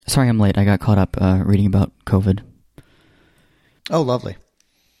Sorry I'm late. I got caught up reading about COVID. Oh, lovely.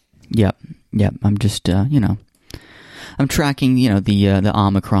 Yep. I'm just, I'm tracking, the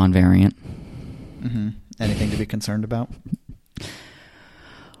Omicron variant. Mm-hmm. Anything to be concerned about?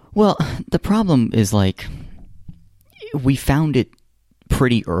 Well, the problem is, like, we found it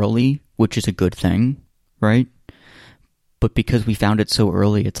pretty early, which is a good thing, right? But because we found it so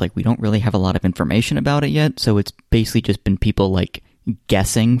early, it's like we don't really have a lot of information about it yet. So it's basically just been people, like,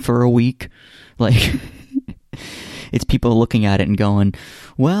 guessing for a week. Like, it's people looking at it and going,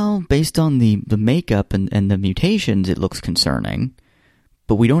 well, based on the makeup and the mutations, it looks concerning.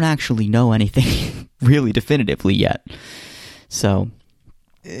 But we don't actually know anything really definitively yet. So,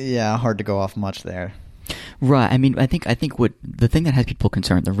 yeah, hard to go off much there. Right. I mean, I think what the thing that has people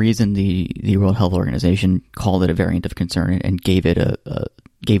concerned, the reason the World Health Organization called it a variant of concern and gave it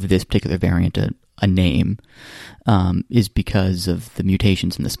gave this particular variant a name, is because of the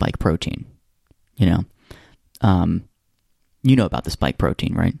mutations in the spike protein. You know about the spike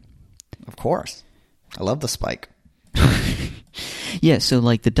protein, right? Of course. I love the spike. Yeah, so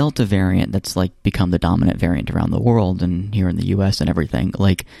like the Delta variant that's like become the dominant variant around the world and here in the US and everything,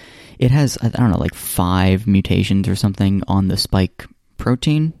 like it has, I don't know, like 5 mutations or something on the spike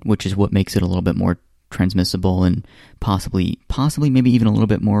protein, which is what makes it a little bit more transmissible and possibly maybe even a little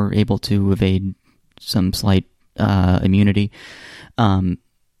bit more able to evade some slight immunity.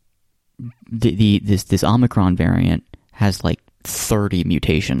 This Omicron variant has like 30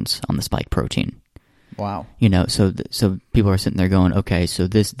 mutations on the spike protein. Wow. So people are sitting there going, okay, so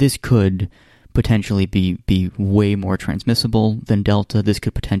this could potentially be way more transmissible than Delta. This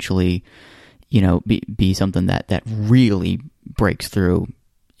could potentially, be something that really breaks through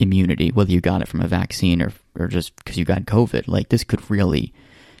immunity, whether you got it from a vaccine or just because you got COVID. Like, this could really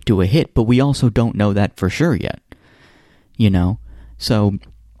do a hit, but we also don't know that for sure yet. So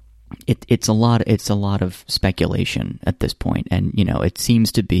it's a lot of speculation at this point, and it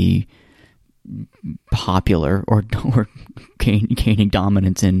seems to be popular or gaining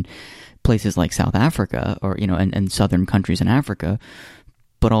dominance in places like South Africa or and southern countries in Africa,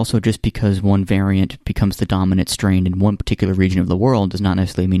 but also just because one variant becomes the dominant strain in one particular region of the world does not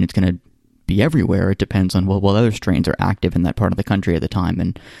necessarily mean it's going to be everywhere. It depends on what other strains are active in that part of the country at the time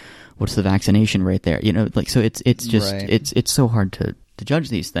and what's the vaccination rate there. So it's just right. it's so hard to judge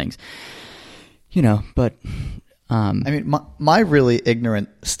these things. But I mean, my really ignorant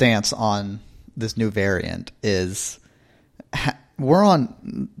stance on this new variant is we're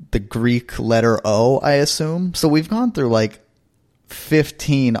on the Greek letter O, I assume. So we've gone through like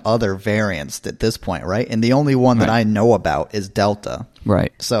 15 other variants at this point, right? And the only one that I know about is Delta.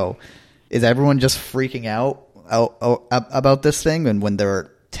 Right. So is everyone just freaking out about this thing? And when there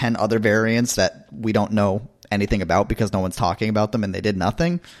are 10 other variants that we don't know anything about because no one's talking about them and they did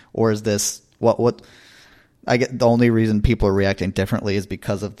nothing? Or is this what I get the only reason people are reacting differently is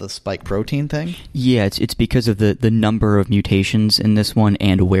because of the spike protein thing? Yeah, it's because of the number of mutations in this one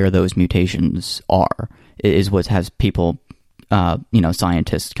and where those mutations are is what has people,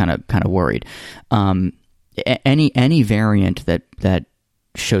 scientists kind of worried. Any variant that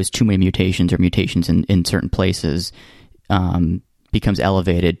shows too many mutations or mutations in certain places becomes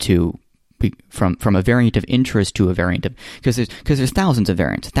elevated to from a variant of interest to a variant of because there's thousands of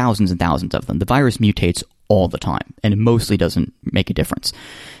variants, thousands and thousands of them. The virus mutates all the time, and it mostly doesn't make a difference.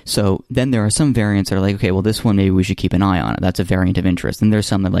 So then there are some variants that are like, okay, well, this one maybe we should keep an eye on it. That's a variant of interest. And there's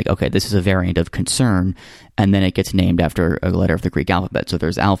some that are like, okay, this is a variant of concern, and then it gets named after a letter of the Greek alphabet. So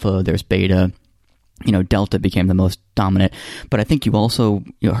there's alpha, there's beta. Delta became the most dominant. But I think you also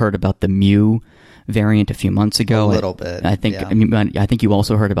heard about the Mu variant a few months ago. A little bit. I think. Yeah. I think you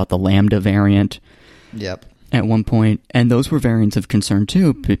also heard about the Lambda variant. Yep. At one point, and those were variants of concern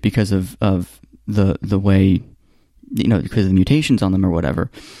too, because of the way, because of the mutations on them or whatever.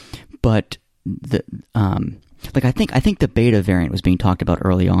 But I think the beta variant was being talked about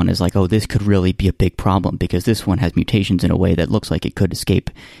early on as like, oh, this could really be a big problem because this one has mutations in a way that looks like it could escape,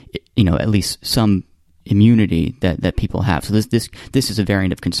 at least some immunity that people have. So this is a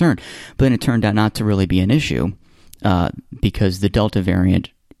variant of concern. But then it turned out not to really be an issue because the Delta variant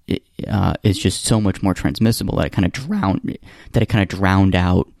is just so much more transmissible that it kind of drowned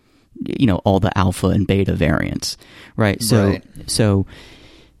out all the alpha and beta variants, right? So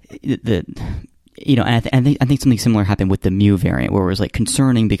and I think something similar happened with the Mu variant, where it was like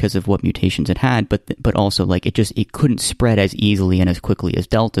concerning because of what mutations it had, but also like it couldn't spread as easily and as quickly as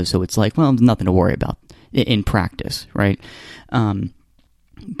Delta. So it's like, well, nothing to worry about in practice, right?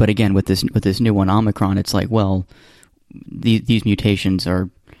 But again, with this new one, Omicron, it's like, well, these mutations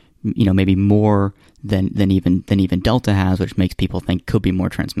are maybe more than even Delta has, which makes people think could be more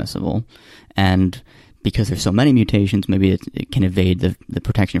transmissible. And because there's so many mutations, maybe it can evade the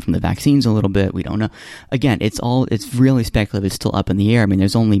protection from the vaccines a little bit. We don't know. Again, it's really speculative. It's still up in the air. I mean,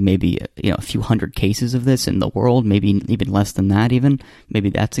 there's only maybe a few hundred cases of this in the world, maybe even less than that even. Maybe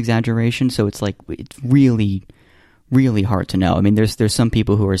that's exaggeration. So it's like, it's really, really hard to know. I mean, there's some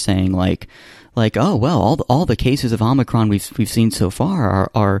people who are saying like, oh, well, all the cases of Omicron we've seen so far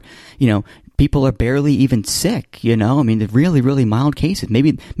are people are barely even sick, I mean, the really, really mild cases.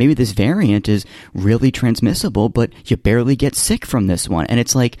 Maybe this variant is really transmissible, but you barely get sick from this one. And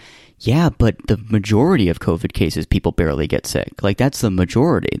it's like, yeah, but the majority of COVID cases, people barely get sick. Like, that's the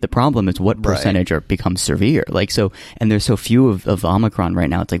majority. The problem is what percentage become severe. Like, so, and there's so few of Omicron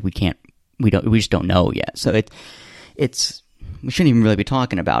right now. It's like, we just don't know yet. So it's, we shouldn't even really be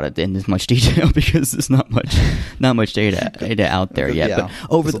talking about it in as much detail because there's not much data out there yet. Yeah,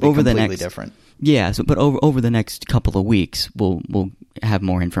 but over the next different. Yeah, so but over the next couple of weeks, we'll have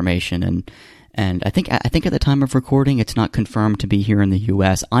more information, and I think at the time of recording, it's not confirmed to be here in the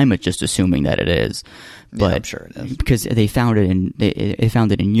U.S. I'm just assuming that it is, but yeah, I'm sure it is because they found it they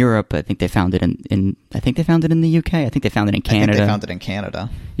found it in Europe. I think they found it in the UK. I think they found it in Canada. I think they found it in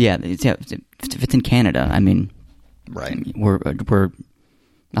Canada. Yeah, if it's in Canada, I mean. Right. We're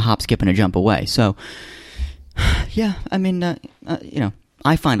a hop, skip, and a jump away. So, yeah, I mean, I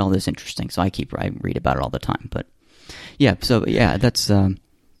find all this interesting, so I read about it all the time. But yeah, so yeah, that's.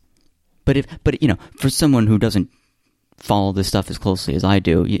 But for someone who doesn't follow this stuff as closely as I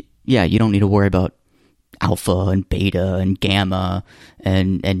do, you don't need to worry about alpha and beta and gamma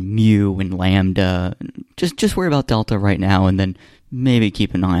and mu and lambda. Just worry about delta right now, and then maybe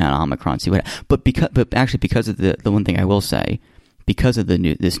keep an eye on Omicron. See what. But because of the one thing I will say, because of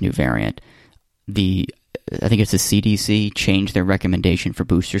this new variant, I think it's the CDC changed their recommendation for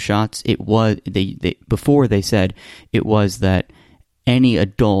booster shots. It was before they said it was that any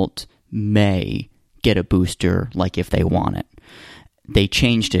adult may get a booster, like if they want it. They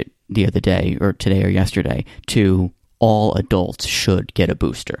changed it the other day, or today or yesterday, to all adults should get a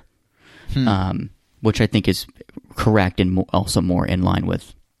booster, which I think is correct and also more in line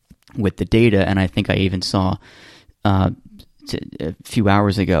with the data. And I think I even saw a few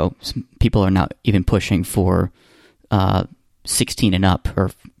hours ago, people are now even pushing for 16 and up,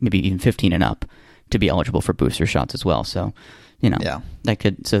 or maybe even 15 and up, to be eligible for booster shots as well. So,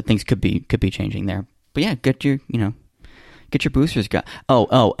 things could be changing there. But yeah, get your boosters.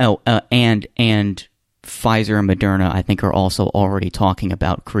 And Pfizer and Moderna, I think, are also already talking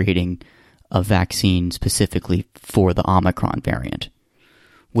about creating a vaccine specifically for the Omicron variant,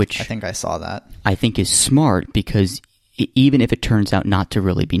 which I think I saw that. I think is smart, because even if it turns out not to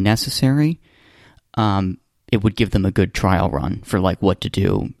really be necessary, it would give them a good trial run for like what to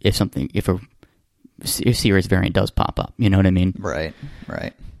do if a serious variant does pop up. You know what I mean? Right.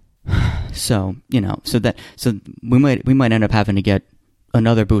 So so we might end up having to get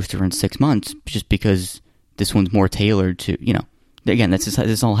another booster in 6 months, just because this one's more tailored to, again, this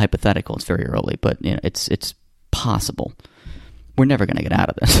is all hypothetical. It's very early, but it's possible. We're never going to get out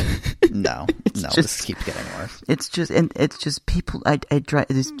of this. No, this keeps getting worse. It's just people.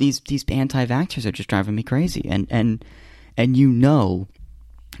 These anti-vaxxers are just driving me crazy, and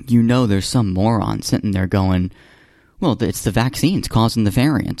there's some moron sitting there going, well, it's the vaccines causing the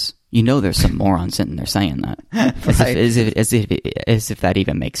variants. There's some moron sitting there saying that, as if that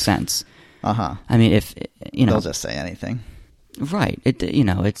even makes sense. I mean, if they'll just say anything, right?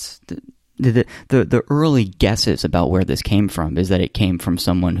 It's the early guesses about where this came from is that it came from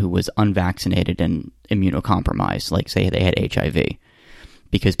someone who was unvaccinated and immunocompromised, like say they had HIV,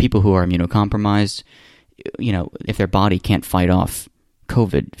 because people who are immunocompromised, if their body can't fight off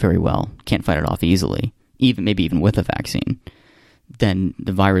COVID very well, can't fight it off easily, maybe even with a vaccine, then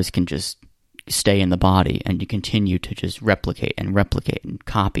the virus can just stay in the body, and you continue to just replicate and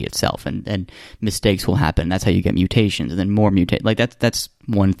copy itself, and mistakes will happen. That's how you get mutations, and then more mutate. Like that's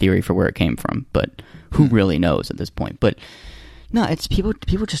one theory for where it came from, but who really knows at this point? But no, it's people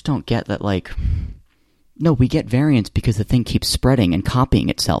just don't get that. Like, no, we get variants because the thing keeps spreading and copying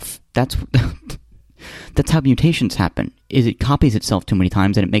itself. That's how mutations happen. Is it copies itself too many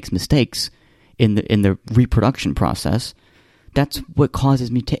times and it makes mistakes in the reproduction process. That's what causes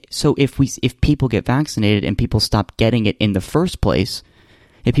mutation. So if people get vaccinated and people stop getting it in the first place,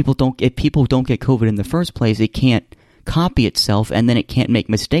 if people don't get COVID in the first place, it can't copy itself, and then it can't make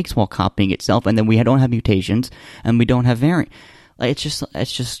mistakes while copying itself, and then we don't have mutations, and we don't have variant. Like I just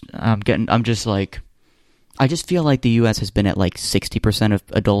feel like the U.S. has been at like 60% of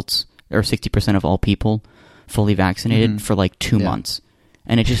adults, or 60% of all people fully vaccinated for like 2 months.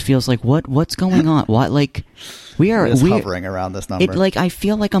 and it just feels like what's going on? What like we are hovering around this number. It like I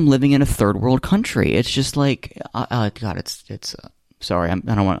feel like I'm living in a third world country. It's just like God, it's sorry, I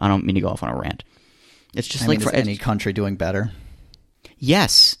don't mean to go off on a rant. It's just is any country doing better?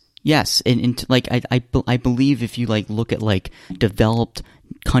 Yes, and like I believe if you like look at like developed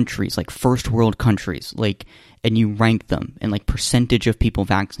countries, like first world countries, like, and you rank them in like percentage of people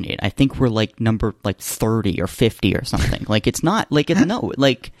vaccinated, I think we're like number like 30 or 50 or something. Like it's not like it's no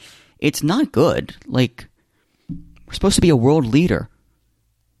like it's not good. Like we're supposed to be a world leader.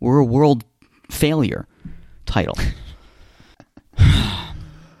 We're a world failure title.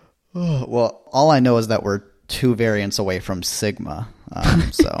 Well, all I know is that we're 2 variants away from Sigma.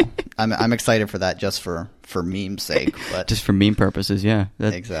 So I'm excited for that just for meme's sake. But just for meme purposes, yeah.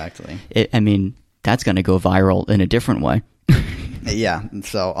 Exactly. I mean, that's going to go viral in a different way. Yeah,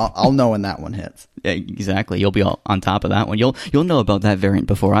 so I'll know when that one hits. Yeah, exactly. You'll be all on top of that one. You'll know about that variant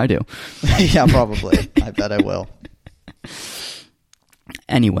before I do. Yeah, probably. I bet I will.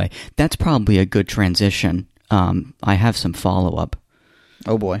 Anyway, that's probably a good transition. I have some follow-up.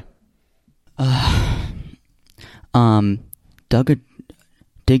 Oh, boy.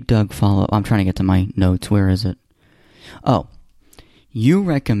 Doug follow. I'm trying to get to my notes. Where is it? Oh, you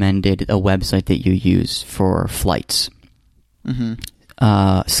recommended a website that you use for flights. Mm-hmm.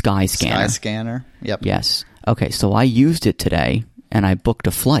 Skyscanner. Skyscanner. Yep. Yes. Okay. So I used it today, and I booked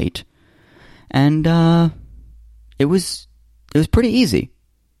a flight, and it was pretty easy.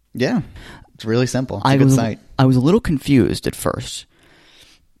 Yeah, it's really simple. It's a good site. I was a little confused at first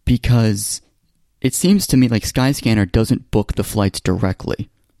because it seems to me like Skyscanner doesn't book the flights directly.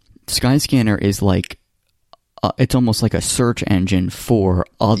 Skyscanner is like, it's almost like a search engine for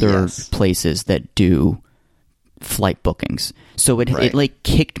other places that do flight bookings. So it like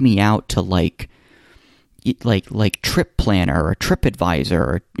kicked me out to like Trip Planner or TripAdvisor,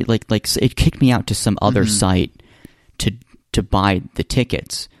 or like it kicked me out to some other site to buy the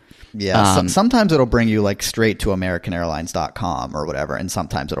tickets. Yeah, sometimes it'll bring you like straight to AmericanAirlines.com or whatever, and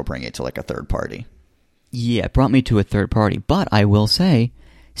sometimes it'll bring you to like a third party. Yeah, it brought me to a third party, but I will say,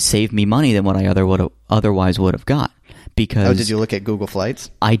 saved me money than what I otherwise would have got. Because did you look at Google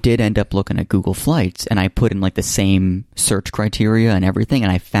Flights? I did end up looking at Google Flights, and I put in like the same search criteria and everything,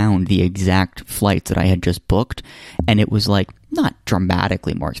 and I found the exact flights that I had just booked, and it was like not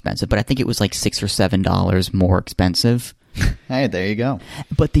dramatically more expensive, but I think it was like $6 or $7 more expensive. Hey, there you go.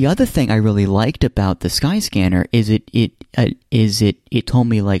 But the other thing I really liked about the Skyscanner is it told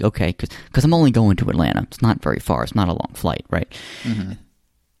me like, okay, because I'm only going to Atlanta. It's not very far. It's not a long flight, right? Mm-hmm.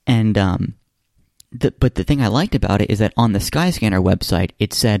 And but the thing I liked about it is that on the Skyscanner website,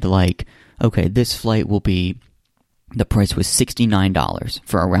 it said like, okay, this flight will be, the price was $69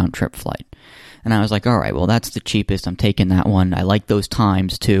 for a round trip flight. And I was like, all right, well, that's the cheapest. I'm taking that one. I like those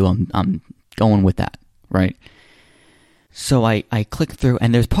times too. I'm going with that, right? So I click through,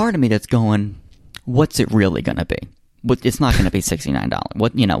 and there's part of me that's going, what's it really going to be? It's not going to be $69.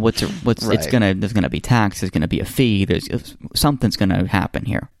 It's going to, there's going to be tax, there's going to be a fee, something's going to happen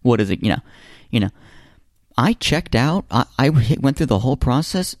here. What is it? I checked out. I went through the whole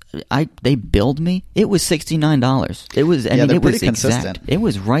process. They billed me. It was $69. It was. It was consistent. Exact. It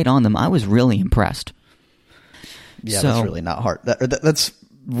was right on them. I was really impressed. Yeah, that's really not hard. That's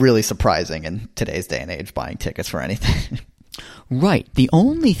really surprising in today's day and age, buying tickets for anything. Right. The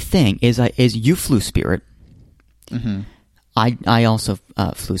only thing is you flew Spirit. Mm-hmm. I also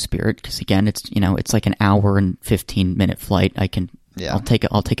flew Spirit because again, it's like an hour and 15-minute flight. I'll take a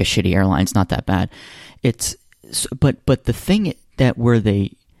shitty airline. It's not that bad. But the thing that where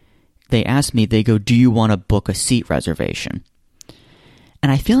they asked me, they go, do you want to book a seat reservation?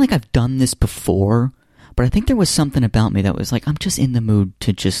 And I feel like I've done this before, but I think there was something about me that was like, I'm just in the mood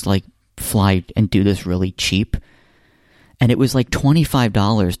to just like fly and do this really cheap. And it was like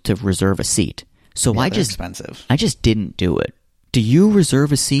 $25 to reserve a seat. So expensive. I just didn't do it. Do you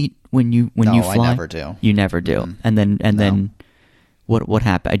reserve a seat when you fly? No, I never do. You never do. Mm-hmm. And then what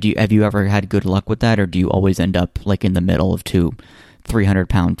happened? Have you ever had good luck with that, or do you always end up like in the middle of two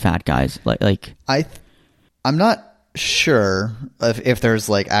 300-pound fat guys? I'm not sure if there's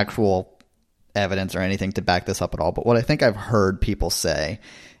like actual evidence or anything to back this up at all, but what I think I've heard people say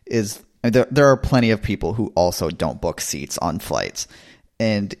is there are plenty of people who also don't book seats on flights.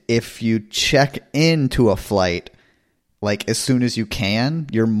 And if you check into a flight like as soon as you can,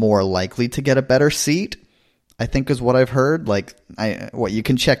 you're more likely to get a better seat, I think is what I've heard. Like you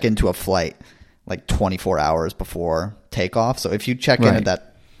can check into a flight like 24 hours before takeoff. So if you check in at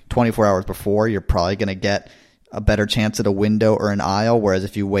that 24 hours before, you're probably going to get a better chance at a window or an aisle. Whereas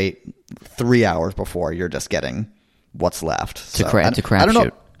if you wait 3 hours before, you're just getting what's left. It's a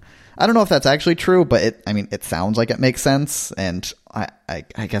crapshoot. I don't know if that's actually true, but it sounds like it makes sense, and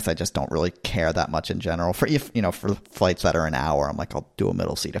I guess I just don't really care that much in general. For for flights that are an hour, I'm like, I'll do a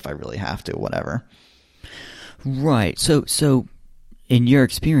middle seat if I really have to, whatever. Right. So in your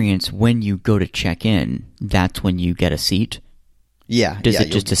experience, when you go to check in, that's when you get a seat? Yeah. Does it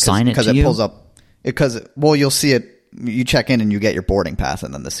just assign it to you? Because it pulls up. You'll see it. You check in and you get your boarding pass,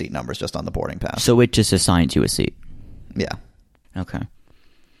 and then the seat number is just on the boarding pass. So it just assigns you a seat? Yeah. Okay.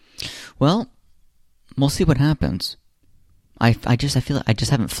 Well, we'll see what happens. I feel like I just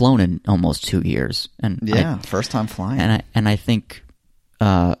haven't flown in almost 2 years, and first time flying. And I think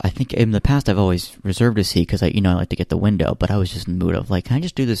in the past I've always reserved a seat because I like to get the window, but I was just in the mood of like, can I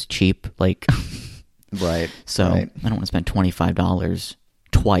just do this cheap? Like, right. So right. I don't want to spend $25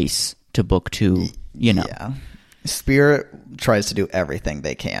 twice to book two. Yeah. Spirit tries to do everything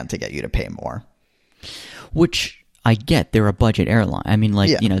they can to get you to pay more, which I get. They're a budget airline. I mean,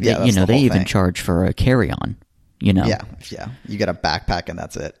 like, they even charge for a carry-on, Yeah. You get a backpack and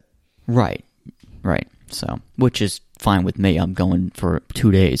that's it. Right. So, which is fine with me. I'm going for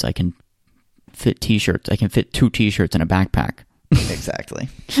 2 days. I can fit T-shirts. I can fit 2 T-shirts in a backpack. Exactly.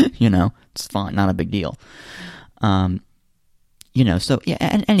 It's fine. Not a big deal. So yeah.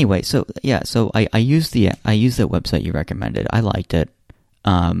 And anyway, so I used the website you recommended. I liked it.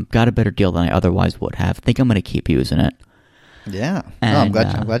 Got a better deal than I otherwise would have. I think I'm going to keep using it. Yeah. I'm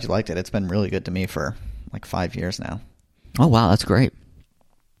glad you liked it. It's been really good to me for like 5 years now. Oh, wow. That's great.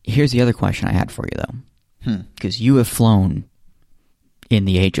 Here's the other question I had for you, though. Because you have flown in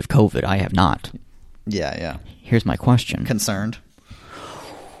the age of COVID. I have not. Yeah. Here's my question. Concerned?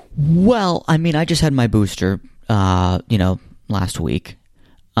 Well, I just had my booster, last week.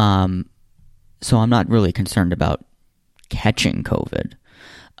 So I'm not really concerned about catching COVID.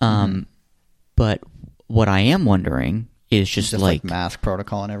 But what I am wondering is just like mask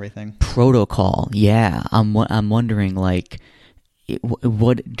protocol and everything. Protocol, yeah. I'm wondering, like,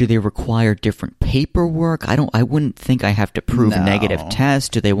 what do they require? Different paperwork? I wouldn't think I have to prove a negative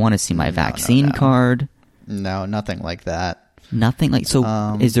test. Do they want to see my vaccine card? No, nothing like that. Nothing like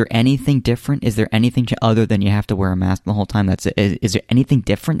so. Is there anything different? Is there anything other than you have to wear a mask the whole time? That's it. Is there anything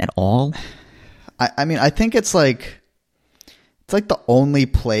different at all? I think it's like the only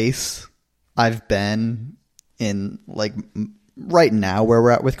place I've been in, like, right now where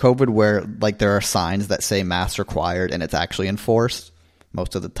we're at with COVID, where like there are signs that say masks required and it's actually enforced.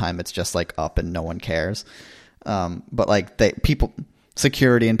 Most of the time it's just like up and no one cares. But like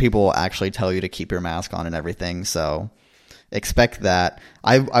security and people will actually tell you to keep your mask on and everything. So expect that.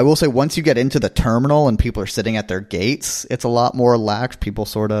 I will say, once you get into the terminal and people are sitting at their gates, it's a lot more lax. People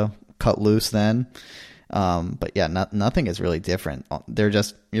sort of cut loose then. But yeah, nothing is really different.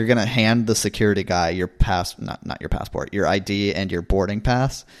 You're going to hand the security guy your not your passport, your ID and your boarding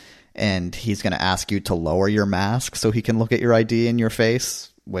pass. And he's going to ask you to lower your mask so he can look at your ID in your face,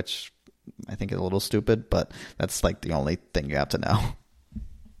 which I think is a little stupid, but that's like the only thing you have to know.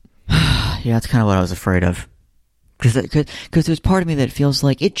 Yeah, that's kind of what I was afraid of. Because there's part of me that feels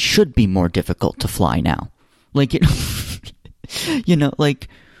like it should be more difficult to fly now. Like, like, right.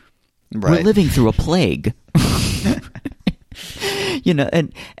 We're living through a plague.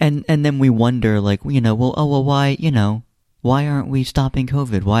 And then we wonder, like, why aren't we stopping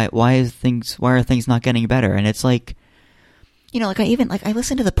COVID? Why are things not getting better? And it's like, I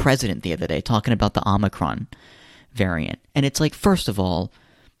listened to the president the other day talking about the Omicron variant, and it's like, first of all,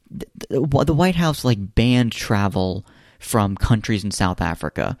 the White House like banned travel from countries in South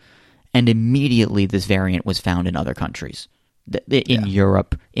Africa, and immediately this variant was found in other countries, in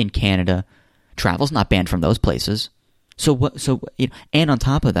Europe, in Canada. Travel's not banned from those places. And on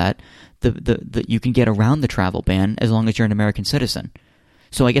top of that, the you can get around the travel ban as long as you're an American citizen.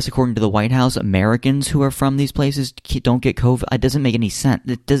 So I guess according to the White House, Americans who are from these places don't get COVID. It doesn't make any sense.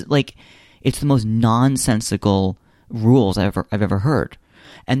 It's the most nonsensical rules I've ever heard.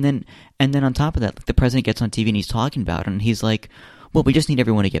 And then on top of that, the president gets on TV and he's talking about it, and he's like, "Well, we just need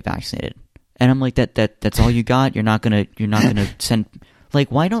everyone to get vaccinated." And I'm like, "That's all you got? You're not gonna send."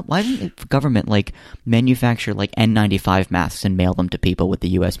 Like, why don't the government like manufacture like N95 masks and mail them to people with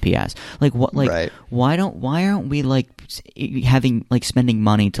the USPS? Like what? Like right. Why aren't we like having like spending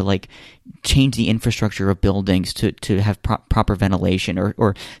money to like change the infrastructure of buildings to have proper ventilation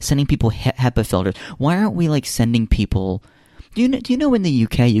or sending people HEPA filters? Why aren't we like sending people? Do you know in the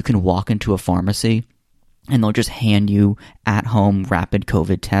UK you can walk into a pharmacy and they'll just hand you at home rapid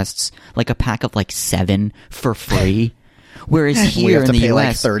COVID tests, like a pack of like 7 for free? Whereas here we have to in the pay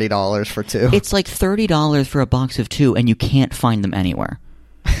US, like $30 for 2. It's like $30 for a box of 2, and you can't find them anywhere.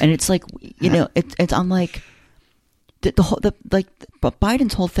 And it's like, I'm like, But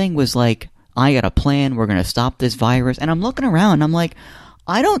Biden's whole thing was like, I got a plan. We're going to stop this virus. And I'm looking around. And I'm like,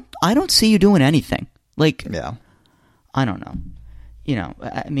 I don't see you doing anything. Like, yeah, I don't know. You know,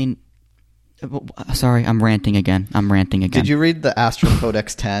 I mean, sorry, I'm ranting again. Did you read the Astro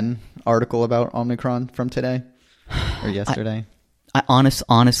Codex 10 article about Omicron from today or yesterday? I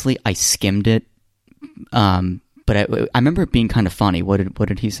honestly, I skimmed it. But I remember it being kind of funny. What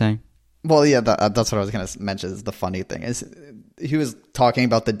did he say? Well, yeah, that's what I was going to mention. Is the funny thing is he was talking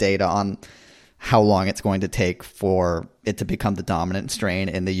about the data on how long it's going to take for it to become the dominant strain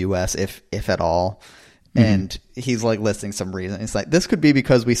in the U.S., if at all. Mm-hmm. And he's like listing some reason. It's like, this could be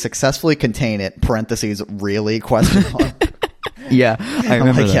because we successfully contain it, parentheses, really, question mark. Yeah, I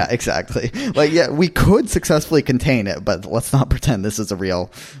remember that. Yeah, exactly. Like, yeah, we could successfully contain it, but let's not pretend this is a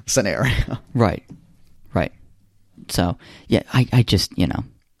real scenario. Right. So, yeah, I just, you know,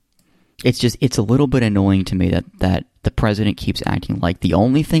 it's a little bit annoying to me that the president keeps acting like the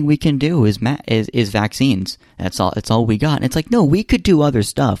only thing we can do is vaccines. That's all we got. And it's like, no, we could do other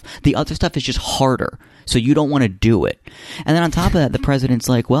stuff. The other stuff is just harder. So you don't want to do it. And then on top of that, the president's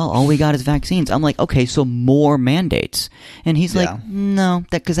like, well, all we got is vaccines. I'm like, okay, so more mandates. And he's like, no,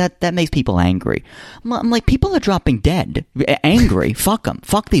 because that makes people angry. I'm like, people are dropping dead. Angry. Fuck them.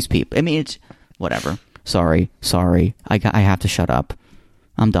 Fuck these people. I mean, it's whatever. Sorry. I have to shut up.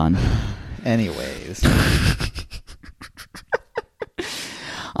 I'm done. Anyways.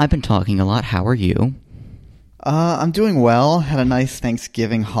 I've been talking a lot. How are you? I'm doing well. Had a nice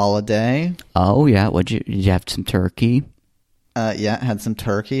Thanksgiving holiday. Oh, yeah. Did you have some turkey? Yeah, had some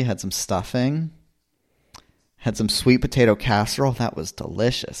turkey, had some stuffing, had some sweet potato casserole. That was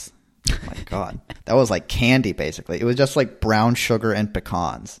delicious. Oh, my God. That was like candy, basically. It was just like brown sugar and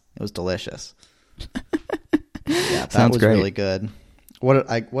pecans. It was delicious. Yeah, that Sounds was great. really good.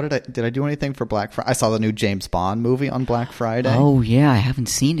 Did I do anything for Black Friday? I saw the new James Bond movie on Black Friday. Oh, yeah. I haven't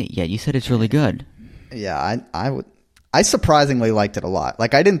seen it yet. You said it's really good. Yeah, I surprisingly liked it a lot.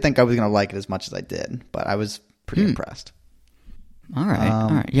 Like, I didn't think I was going to like it as much as I did, but I was pretty impressed. All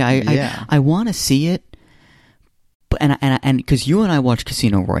right. Yeah, I want to see it, but and because you and I watched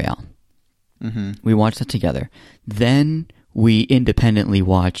Casino Royale, we watched that together. Then we independently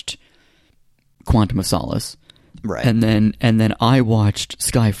watched Quantum of Solace, right? And then I watched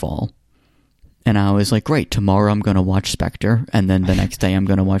Skyfall, and I was like, great. Tomorrow I'm going to watch Spectre, and then the next day I'm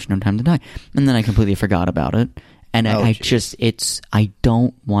going to watch No Time to Die, and then I completely forgot about it. And I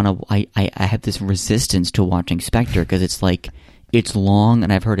don't want to. I have this resistance to watching Spectre because it's like it's long,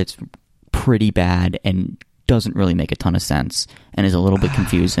 and I've heard it's pretty bad and doesn't really make a ton of sense, and is a little bit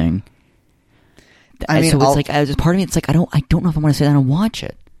confusing. I mean, so it's like as part of me, it's like I don't know if I want to sit down and watch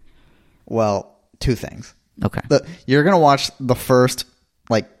it. Well, two things. Okay, you're gonna watch the first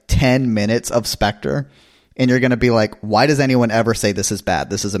like 10 minutes of Spectre, and you're gonna be like, "Why does anyone ever say this is bad?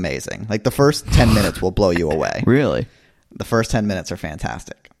 This is amazing." Like the first 10 minutes will blow you away. Really, the first 10 minutes are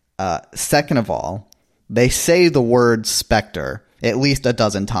fantastic. Second of all, they say the word Spectre at least a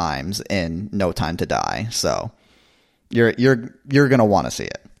dozen times in No Time to Die, so you're gonna want to see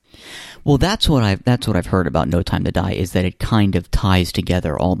it. Well, that's what I've heard about No Time to Die is that it kind of ties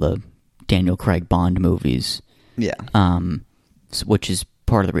together all the Daniel Craig Bond movies. Yeah. Which is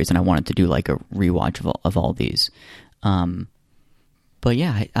part of the reason I wanted to do like a rewatch of all these. But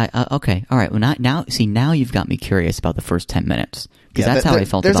yeah, I okay, all right. Well, now you've got me curious about the first 10 minutes because that's how I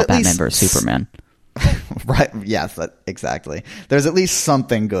felt about Batman vs Superman. Right? Yes, exactly. There's at least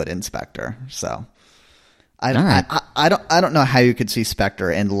something good in Spectre. So I don't know how you could see Spectre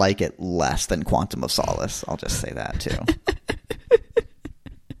and like it less than Quantum of Solace. I'll just say that too.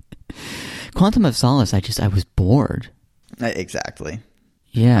 Quantum of Solace, I was bored. Exactly.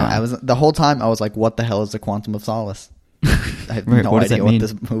 Yeah. I was the whole time I was like, what the hell is the Quantum of Solace? I have no idea what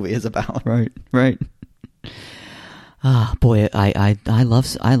this movie is about. Right. Ah, boy, I love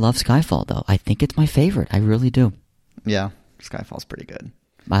Skyfall though. I think it's my favorite. I really do. Yeah, Skyfall's pretty good.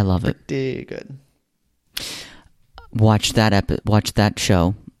 I love it. Pretty good. Watched that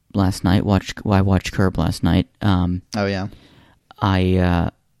show last night. I watched Curb last night. Oh yeah.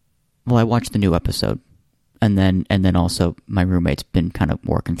 I watched the new episode, and then also my roommate's been kind of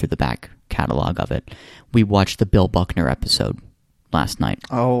working through the back catalog of it. We watched the Bill Buckner episode last night.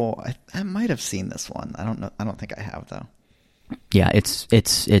 Oh, I might have seen this one. I don't know. I don't think I have though. Yeah, it's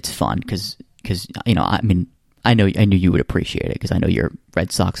fun because you know, I mean, I knew you would appreciate it because I know you're a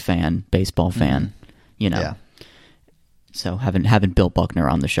Red Sox fan, baseball fan. You know, So having Bill Buckner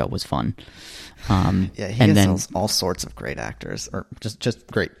on the show was fun. Yeah, he has all sorts of great actors, or just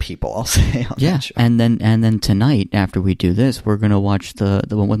great people, I'll say, on that show. And then tonight, after we do this, we're going to watch the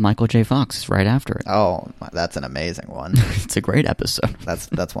one with Michael J. Fox right after it. Oh, that's an amazing one. It's a great episode.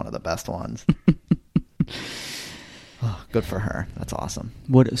 That's one of the best ones. Oh, good for her. That's awesome.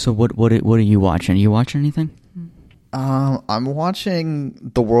 What are you watching? Are you watching anything? I'm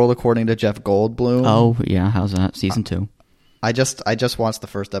watching The World According to Jeff Goldblum. Oh, yeah. How's that? Season 2. I just watched the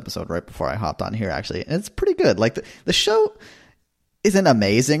first episode right before I hopped on here, actually. And it's pretty good. Like, the show isn't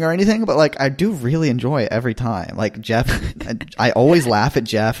amazing or anything, but, like, I do really enjoy it every time. Like, Jeff, I always laugh at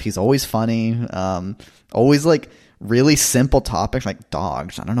Jeff. He's always funny. Always, like, really simple topics like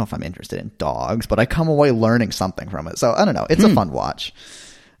dogs. I don't know if I'm interested in dogs, but I come away learning something from it. So, I don't know. It's a fun watch.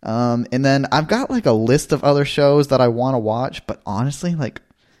 And then I've got, like, a list of other shows that I want to watch, but honestly, like,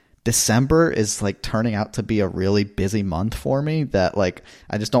 December is like turning out to be a really busy month for me that like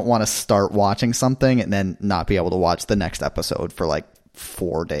I just don't want to start watching something and then not be able to watch the next episode for like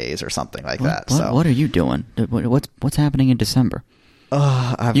 4 days or something like that. So what are you doing? What's happening in December?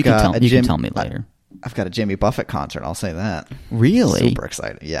 You can tell me later. I've got a Jimmy Buffett concert. I'll say that. Really? Super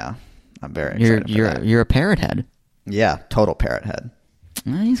excited. Yeah, I'm very excited. You're a parrot head. Yeah, total parrot head.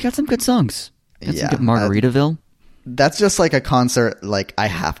 He's got some good songs. Got some good Margaritaville. That's just like a concert, like, I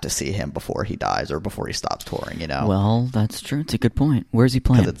have to see him before he dies or before he stops touring, you know? Well, that's true. It's a good point. Where's he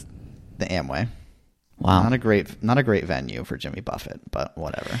playing? Because it's the Amway. Wow. Not a great venue for Jimmy Buffett, but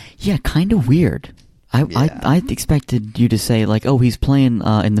whatever. Yeah, kind of weird. I expected you to say, like, oh, he's playing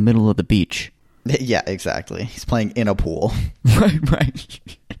in the middle of the beach. Yeah, exactly. He's playing in a pool. Right.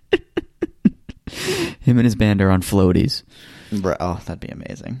 Him and his band are on floaties. Oh, that'd be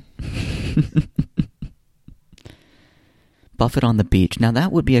amazing. Buffett on the beach. Now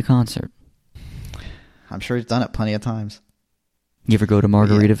that would be a concert. I'm sure he's done it plenty of times. You ever go to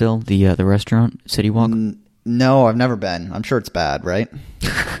Margaritaville, the restaurant, City Walk? No, I've never been. I'm sure it's bad, right?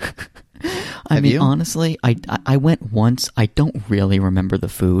 I mean, honestly, I went once. I don't really remember the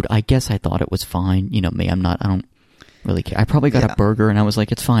food. I guess I thought it was fine. You know me, I don't really care. I probably got a burger and I was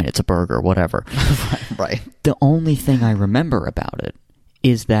like, it's fine. It's a burger, whatever. Right. The only thing I remember about it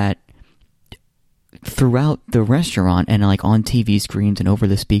is that throughout the restaurant and like on TV screens and over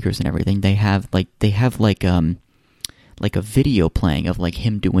the speakers and everything, they have like a video playing of like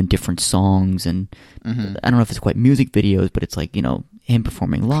him doing different songs and I don't know if it's quite music videos, but it's like, you know, him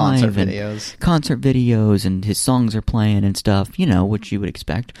performing live concert videos and his songs are playing and stuff, you know, which you would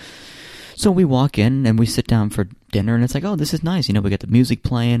expect. So we walk in and we sit down for dinner and it's like, oh, this is nice. You know, we got the music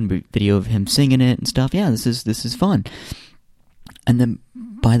playing, video of him singing it and stuff. Yeah, this is fun. And then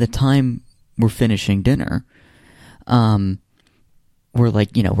by the time we're finishing dinner, we're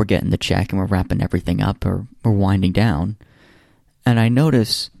like, you know, we're getting the check and we're wrapping everything up or we're winding down. And I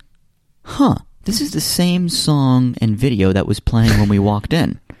notice, this is the same song and video that was playing when we walked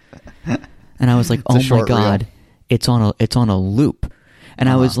in. And I was like, oh my God, it's on a loop. And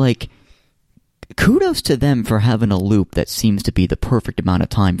I was like, kudos to them for having a loop that seems to be the perfect amount of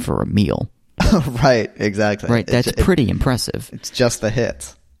time for a meal. Right, exactly. Right, that's pretty impressive. It's just the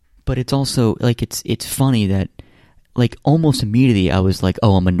hits. But it's also, like, it's funny that, like, almost immediately I was like,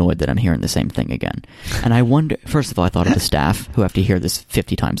 oh, I'm annoyed that I'm hearing the same thing again. And I wonder, first of all, I thought of the staff who have to hear this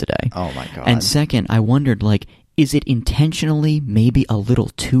 50 times a day. Oh, my God. And second, I wondered, like, is it intentionally maybe a little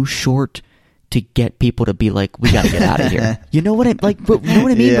too short to get people to be like, we got to get out of here? You know what I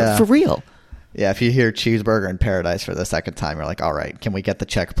mean? Yeah. But for real. Yeah, if you hear Cheeseburger in Paradise for the second time, you're like, all right, can we get the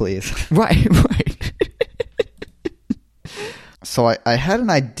check, please? Right. So I had an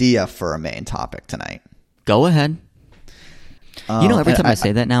idea for a main topic tonight. Go ahead. You know, every time I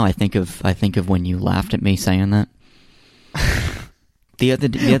say that now, I think of when you laughed at me saying that. The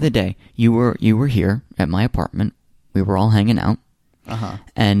other day, you were here at my apartment. We were all hanging out,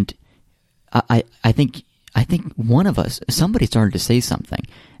 and I think one of us, somebody started to say something,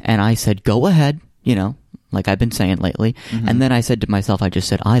 and I said, "Go ahead," you know, like I've been saying lately. And then I said to myself, I just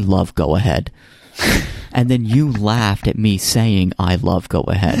said, "I love go ahead." And then you laughed at me saying, I love go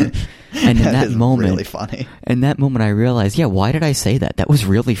ahead. And in that moment, really funny. In that moment, I realized, yeah, why did I say that? That was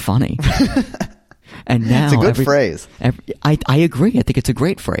really funny. And now it's a good phrase. I agree. I think it's a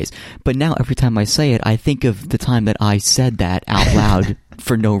great phrase. But now every time I say it, I think of the time that I said that out loud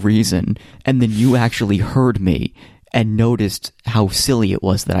for no reason. And then you actually heard me and noticed how silly it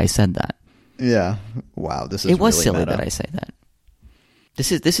was that I said that. Yeah. Wow. It was really silly meta. that I say that.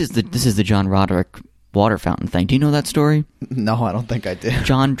 This is the John Roderick water fountain thing. Do you know that story? No, I don't think I do.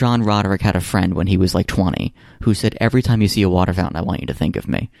 John Roderick had a friend when he was like 20 who said, every time you see a water fountain, I want you to think of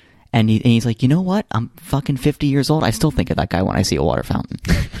me. And he's like, you know what? I'm fucking 50 years old. I still think of that guy when I see a water fountain.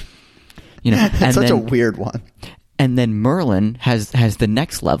 You know, it's such a weird one. And then Merlin has the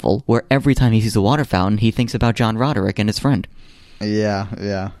next level where every time he sees a water fountain, he thinks about John Roderick and his friend.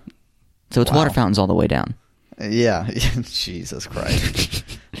 Yeah. So it's water fountains all the way down. Yeah. Jesus Christ.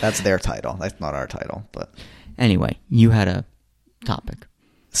 That's their title. That's not our title. But anyway, you had a topic.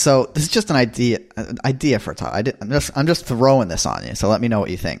 So this is just an idea for a topic. I'm just throwing this on you. So let me know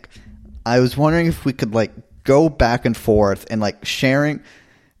what you think. I was wondering if we could like go back and forth and like sharing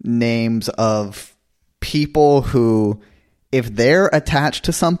names of people who, if they're attached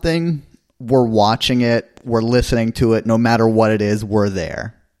to something, we're watching it, we're listening to it, no matter what it is, we're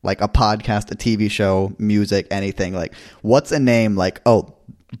there. Like a podcast, a TV show, music, anything. Like, what's a name? Like, oh,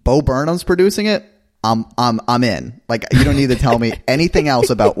 Bo Burnham's producing it. I'm in. Like, you don't need to tell me anything else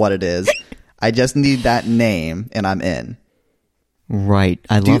about what it is. I just need that name, and I'm in. Right.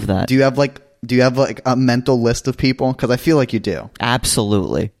 I love that. Do you have like a mental list of people? Because I feel like you do.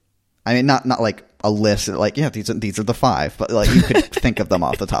 Absolutely. I mean, not like a list. Like, yeah, these are the 5, but like you could think of them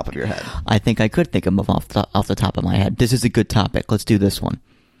off the top of your head. I think I could think of them off the top of my head. This is a good topic. Let's do this one.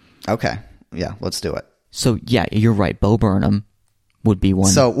 Okay. Yeah, let's do it. So yeah, you're right. Bo Burnham would be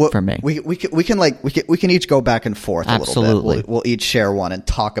one for me. We can each go back and forth a Absolutely. little bit. We'll each share one and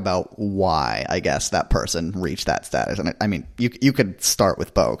talk about why, I guess, that person reached that status. And I mean, you could start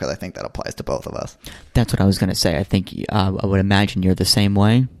with Bo, because I think that applies to both of us. That's what I was going to say. I think I would imagine you're the same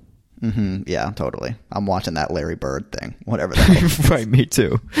way. Mm-hmm. Yeah, totally. I'm watching that Larry Bird thing, whatever that is. Right, me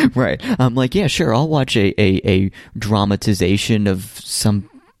too. Right. I'm like, yeah, sure, I'll watch a dramatization of some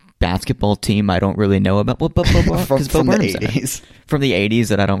basketball team I don't really know about. Well, but from the 80s. From the 80s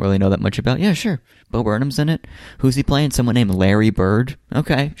that I don't really know that much about. Yeah, sure. Bo Burnham's in it. Who's he playing? Someone named Larry Bird?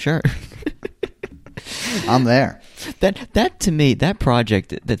 Okay, sure. I'm there. That to me, that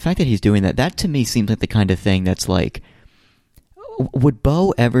project, the fact that he's doing that to me seems like the kind of thing that's like, would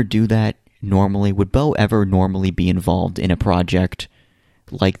Bo ever do that normally? Would Bo ever normally be involved in a project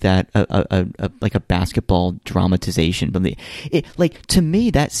like that, like a basketball dramatization? But like, to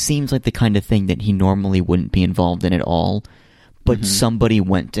me, that seems like the kind of thing that he normally wouldn't be involved in at all. But somebody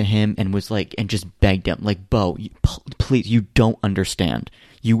went to him and was like, and just begged him, like, Bo, please, you don't understand.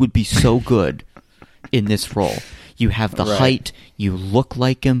 You would be so good in this role. You have the height. You look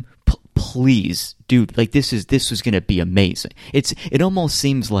like him. Please, dude, like this was going to be amazing. It almost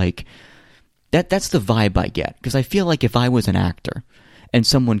seems like that's the vibe I get, because I feel like if I was an actor and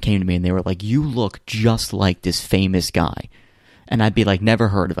someone came to me and they were like, you look just like this famous guy, and I'd be like, never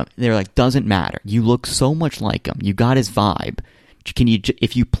heard of him. They're like, doesn't matter. You look so much like him. You got his vibe.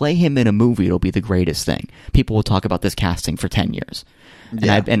 If you play him in a movie, it'll be the greatest thing. People will talk about this casting for 10 years.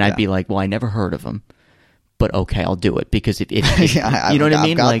 And I'd be like, well, I never heard of him. But okay, I'll do it, because if yeah, you know what I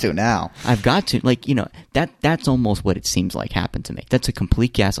mean? I've got to now. I've got to, like, you know, that's almost what it seems like happened to me. That's a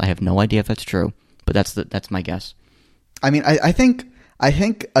complete guess. I have no idea if that's true, but that's my guess. I mean, I think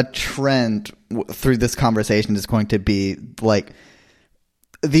a trend through this conversation is going to be like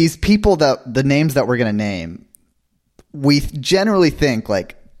these people, that the names that we're going to name, we generally think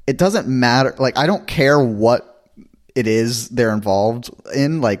like it doesn't matter. Like, I don't care what it is they're involved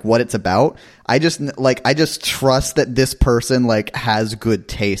in, like what it's about. I just trust that this person like has good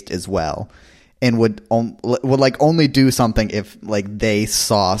taste as well, and would like only do something if like they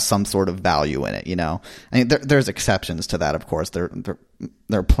saw some sort of value in it. You know, I mean, there's exceptions to that, of course. There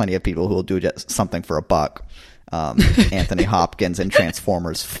are plenty of people who will do just something for a buck. Anthony Hopkins in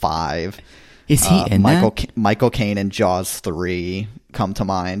Transformers 5. Is he in that? Michael Caine in Jaws 3 come to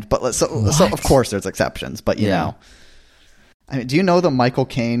mind, but so of course there's exceptions, but you know. I mean, do you know the Michael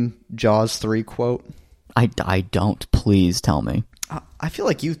Caine Jaws 3 quote? I don't. Please tell me. I feel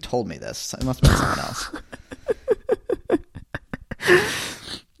like you told me this. It must be someone else.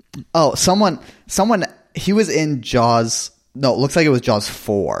 Oh, someone. He was in Jaws. No, it looks like it was Jaws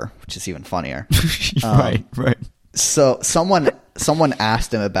 4, which is even funnier. Right. So someone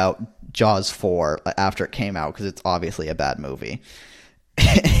asked him about Jaws 4 after it came out, because it's obviously a bad movie.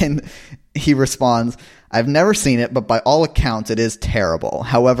 And he responds, I've never seen it, but by all accounts, it is terrible.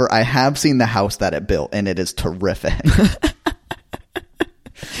 However, I have seen the house that it built, and it is terrific.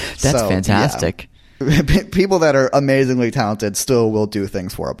 That's fantastic. Yeah. People that are amazingly talented still will do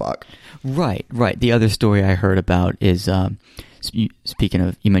things for a buck. Right. The other story I heard about is, speaking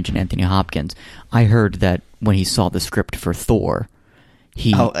of, you mentioned Anthony Hopkins, I heard that when he saw the script for Thor,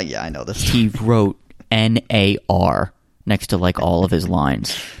 I know this. He wrote NAR next to like all of his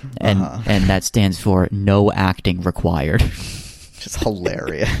lines, and that stands for no acting required. Just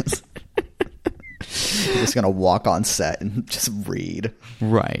hilarious. You're just gonna walk on set and just read.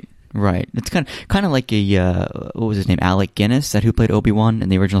 Right. Right. It's kind of like a what was his name, Alec Guinness, that who played Obi-Wan in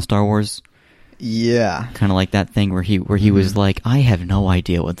the original Star Wars. Yeah. Kind of like that thing where he was like, I have no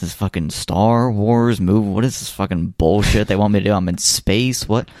idea what this fucking Star Wars movie, what is this fucking bullshit they want me to do? I'm in space.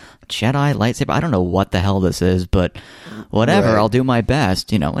 What? Jedi lightsaber? I don't know what the hell this is, but whatever, Right. I'll do my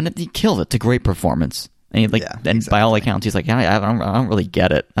best, and he killed it. It's a great performance. And by all accounts, he's like, I don't really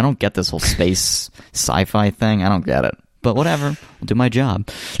get it. I don't get this whole space sci-fi thing. I don't get it. But whatever, I'll do my job.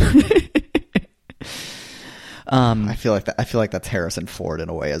 I feel like that's Harrison Ford in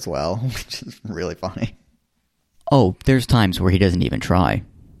a way as well, which is really funny. Oh, there's times where he doesn't even try.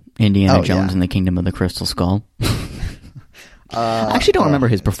 Indiana Jones yeah. and the Kingdom of the Crystal Skull. I actually don't remember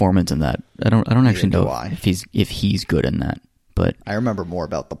his performance in that. I don't actually know if he's good in that. But I remember more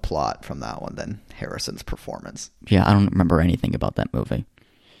about the plot from that one than Harrison's performance. Yeah, I don't remember anything about that movie.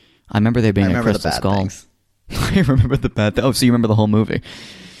 I remember there being a crystal skull. Things. I remember the bad. Oh, so you remember the whole movie?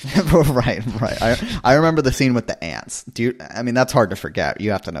 Right. I remember the scene with the ants. That's hard to forget.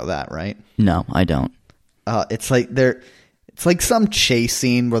 You have to know that, right? No, I don't. It's like some chase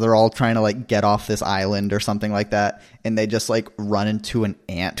scene where they're all trying to like get off this island or something like that, and they just like run into an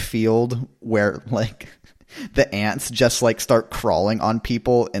ant field where like the ants just like start crawling on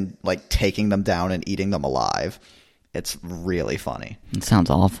people and like taking them down and eating them alive. It's really funny. It sounds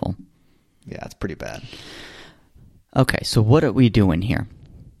awful. Yeah, it's pretty bad. Okay, so what are we doing here?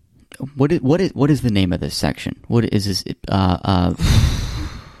 What is the name of this section? What is this?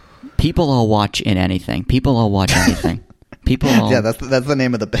 People all watch in anything. People all watch anything. People all... Yeah, that's the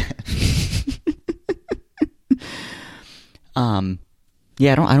name of the band.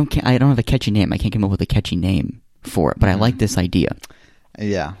 Yeah, I don't have a catchy name. I can't come up with a catchy name for it, but I like this idea.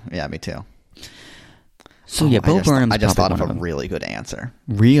 Yeah, me too. So Bo Burnham's I just thought of one a them. really good answer.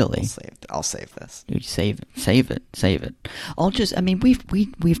 Really? I'll save this. Dude, save it.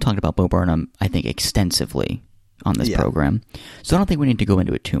 We've talked about Bo Burnham, I think, extensively on this program, so I don't think we need to go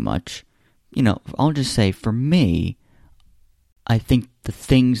into it too much. I'll just say, for me, I think the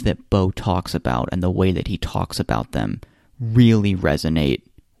things that Bo talks about and the way that he talks about them really resonate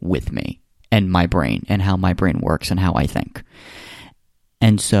with me and my brain and how my brain works and how I think.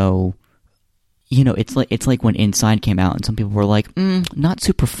 And so, it's like when Inside came out and some people were like, not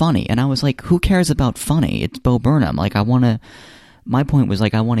super funny. And I was like, who cares about funny? It's Bo Burnham. Like, my point was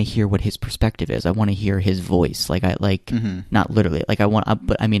like, I want to hear what his perspective is. I want to hear his voice. Like, not literally, like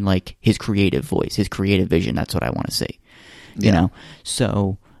but I mean like his creative voice, his creative vision. That's what I want to see. You know?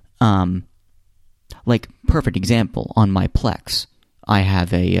 So, like, perfect example, on my Plex, I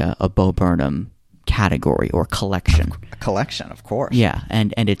have a Bo Burnham category or collection. A collection, of course. Yeah,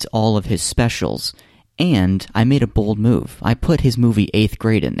 and it's all of his specials. And I made a bold move. I put his movie 8th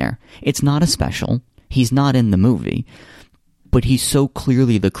Grade in there. It's not a special. He's not in the movie. But he's so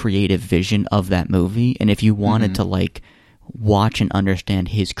clearly the creative vision of that movie. And if you wanted to, like, watch and understand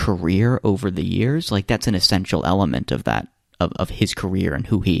his career over the years, like, that's an essential element of that. Of his career and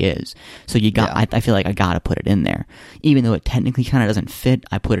who he is. So I feel like I gotta put it in there. Even though it technically kind of doesn't fit,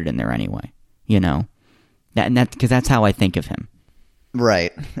 I put it in there anyway. Because that's how I think of him.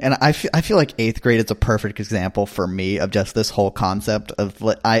 Right. And I feel like 8th Grade is a perfect example for me of just this whole concept of,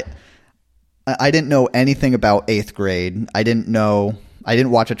 I didn't know anything about 8th Grade. I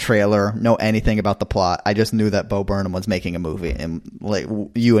didn't watch a trailer, know anything about the plot. I just knew that Bo Burnham was making a movie, and like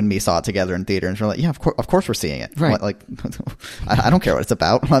you and me saw it together in theater, and we're like, yeah, of course we're seeing it. Right. Like, I don't care what it's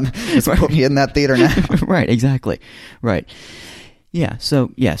about. Just put me in that theater now. Right. Exactly. Right. Yeah.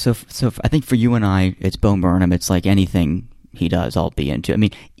 So I think for you and I, it's Bo Burnham. It's like anything he does, I'll be into. I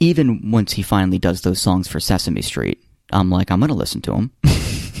mean, even once he finally does those songs for Sesame Street, I'm like, I'm going to listen to him.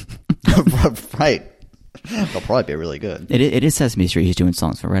 Right. They'll probably be really good. It is Sesame Street he's doing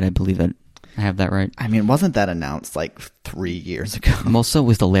songs for, right? I believe that. I have that right. I mean, wasn't that announced like 3 years ago? Well, so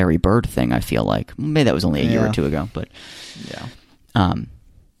was the Larry Bird thing, I feel like. Maybe that was only a year or two ago, but... Yeah.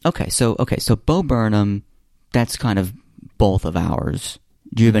 Okay, so Bo Burnham, that's kind of both of ours.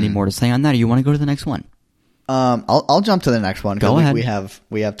 Do you have any more to say on that, or you want to go to the next one? I'll jump to the next one. Go ahead.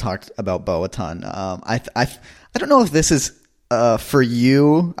 We have talked about Bo a ton. I don't know if this is... for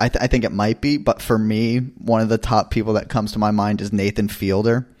you, I think it might be, but for me, one of the top people that comes to my mind is Nathan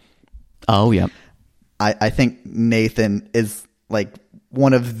Fielder. Oh, yeah. I think Nathan is like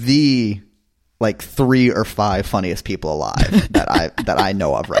one of the like 3 or 5 funniest people alive that I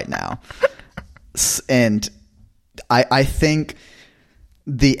know of right now. And I think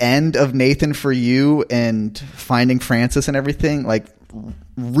the end of Nathan For You and Finding Francis and everything, like,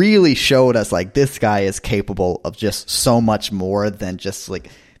 really showed us like this guy is capable of just so much more than just like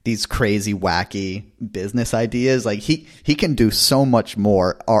these crazy, wacky business ideas. Like he can do so much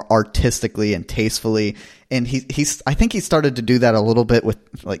more artistically and tastefully. And I think he started to do that a little bit with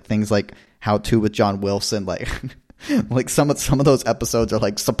like things like How To with John Wilson. Like, like some of those episodes are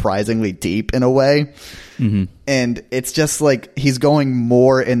like surprisingly deep in a way. Mm-hmm. And it's just like he's going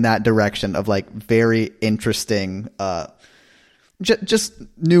more in that direction of like very interesting, just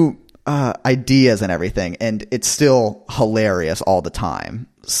new ideas and everything. And it's still hilarious all the time.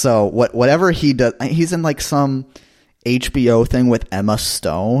 So whatever he does, he's in like some HBO thing with Emma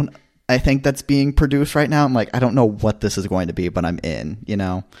Stone, I think, that's being produced right now. I'm like, I don't know what this is going to be, but I'm in, you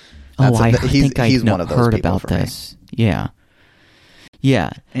know? I think he's one of those heard about this. Me.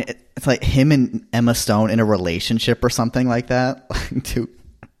 Yeah. It's like him and Emma Stone in a relationship or something like that.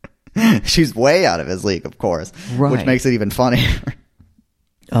 She's way out of his league, of course, right. Which makes it even funnier.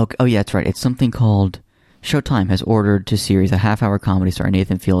 Oh, yeah, that's right. It's something called Showtime has ordered to series a half-hour comedy starring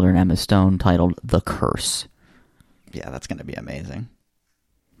Nathan Fielder and Emma Stone titled The Curse. Yeah, that's going to be amazing.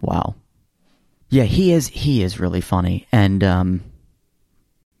 Wow. Yeah, he is really funny. And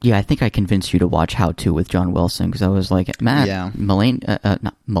yeah, I think I convinced you to watch How To with John Wilson because I was like, Matt, yeah.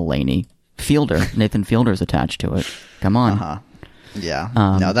 Not Mulaney, Fielder, Nathan Fielder's attached to it. Come on. Uh-huh.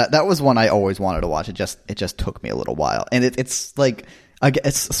 Yeah. No, that was one I always wanted to watch. It just took me a little while. And it's like,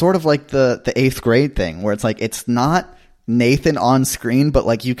 it's sort of like the 8th grade thing where it's like, it's not Nathan on screen, but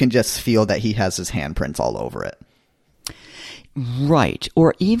like you can just feel that he has his handprints all over it. Right.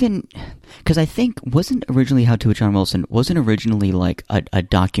 Or even, because I think wasn't originally How To with John Wilson, wasn't originally like a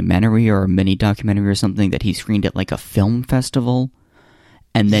documentary or a mini documentary or something that he screened at like a film festival.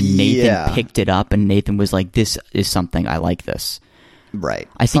 And then Nathan picked it up and Nathan was like, this is something, I like this. Right.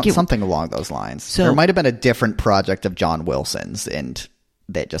 I think something along those lines. So, there might have been a different project of John Wilson's and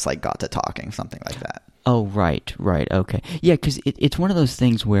they just like got to talking, something like that. Oh, right. Okay. Yeah, because it's one of those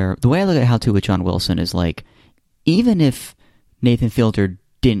things where the way I look at How To with John Wilson is like, even if Nathan Fielder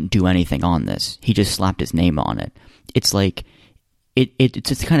didn't do anything on this, he just slapped his name on it. It's like,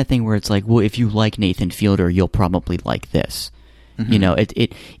 it's the kind of thing where it's like, well, if you like Nathan Fielder, you'll probably like this. Mm-hmm. You know,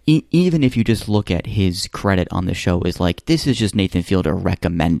 even if you just look at his credit on the show is like, this is just Nathan Fielder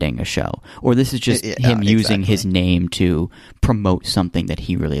recommending a show, or this is just him using his name to promote something that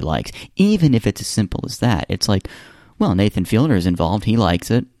he really likes. Even if it's as simple as that, it's like, well, Nathan Fielder is involved. He likes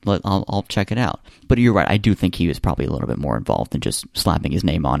it. I'll check it out. But you're right. I do think he was probably a little bit more involved than just slapping his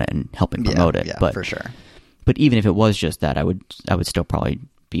name on it and helping promote it. Yeah, but, for sure. But even if it was just that, I would still probably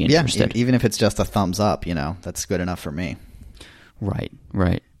be interested. Yeah, even if it's just a thumbs up, you know, that's good enough for me. Right.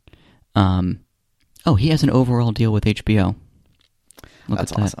 He has an overall deal with HBO.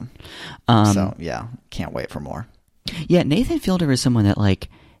 That's awesome. So, yeah, can't wait for more. Yeah, Nathan Fielder is someone that, like,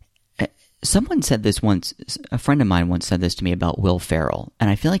 someone said this once, a friend of mine once said this to me about Will Ferrell, and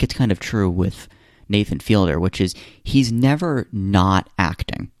I feel like it's kind of true with Nathan Fielder, which is he's never not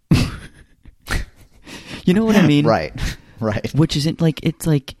acting. You know what I mean? Right. Which isn't, like, it's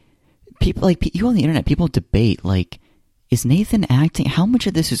like, people, like, you on the internet, people debate, like, is Nathan acting? How much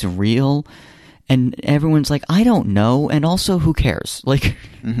of this is real? And everyone's like, I don't know. And also, who cares? Like,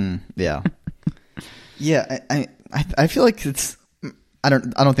 yeah, yeah. I feel like it's. I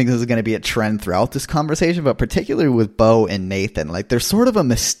don't think this is going to be a trend throughout this conversation, but particularly with Bo and Nathan, like there's sort of a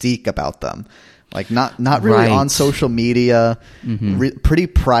mystique about them. Like not really on social media, pretty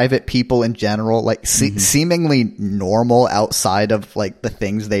private people in general, like seemingly normal outside of like the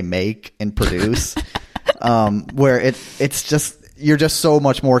things they make and produce. Where it's just, you're just so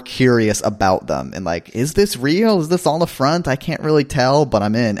much more curious about them and like, is this real? Is this all a front? I can't really tell, but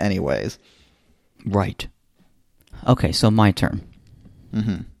I'm in anyways. Right. Okay, so my turn.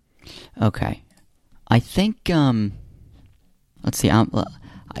 Okay. I think, let's see,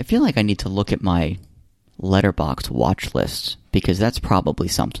 I feel like I need to look at my Letterboxd watch list because that's probably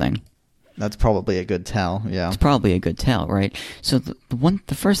something. That's probably a good tell, yeah. It's probably a good tell, right? So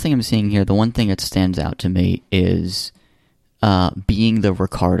the first thing I'm seeing here, the one thing that stands out to me is Being the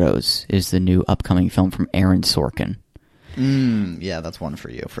Ricardos is the new upcoming film from Aaron Sorkin. Yeah, that's one for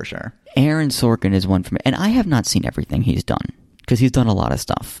you, for sure. Aaron Sorkin is one for me. And I have not seen everything he's done, because he's done a lot of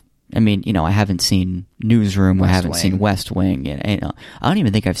stuff. I mean, you know, I haven't seen Newsroom, I haven't seen West Wing, and I don't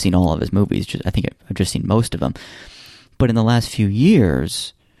even think I've seen all of his movies. I think I've just seen most of them. But in the last few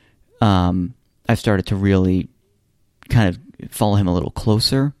years, I've started to really kind of follow him a little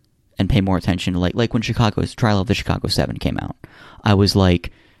closer and pay more attention. Like when Chicago's Trial of the Chicago 7 came out, I was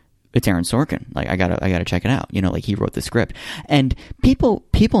like, it's Aaron Sorkin. Like I gotta check it out. You know, like he wrote the script. And people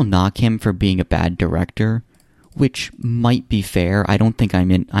knock him for being a bad director, which might be fair. I don't think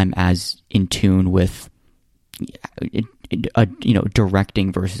I'm as in tune with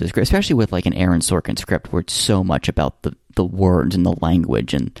directing versus a script, especially with like an Aaron Sorkin script where it's so much about the words and the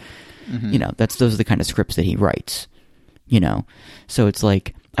language, and those are the kind of scripts that he writes. So it's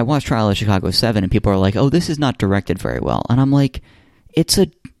like I watched Trial of Chicago 7, and people are like, "Oh, this is not directed very well," and I'm like, it's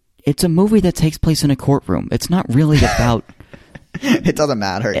a movie that takes place in a courtroom. It's not really about. It doesn't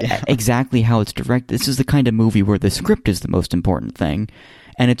matter. Yeah. Exactly how it's directed. This is the kind of movie where the script is the most important thing,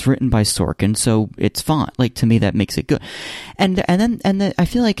 and it's written by Sorkin, so it's fine. Like, to me, that makes it good. And then I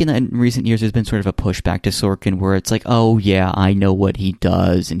feel like in recent years there's been sort of a pushback to Sorkin where it's like, oh yeah, I know what he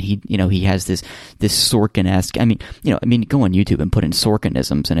does, and he has this Sorkin-esque. I mean, go on YouTube and put in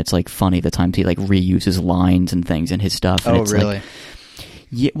Sorkinisms, and it's like funny the times he like reuses lines and things in his stuff. And it's really? Like,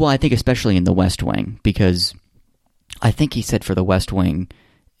 yeah. Well, I think especially in The West Wing, because I think he said for The West Wing,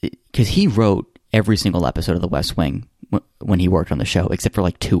 because he wrote every single episode of The West Wing when he worked on the show, except for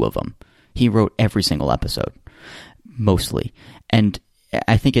like 2 of them. He wrote every single episode, mostly. And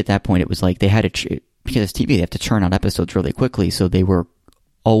I think at that point it was like they had to, because it's TV, they have to churn out episodes really quickly, so they were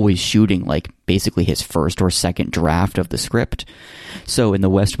always shooting like basically his first or second draft of the script. So in The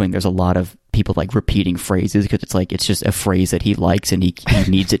West Wing, there's a lot of people like repeating phrases because it's like it's just a phrase that he likes and he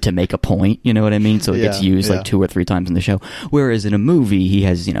needs it to make a point. You know what I mean? So it gets used like 2 or 3 times in the show. Whereas in a movie, he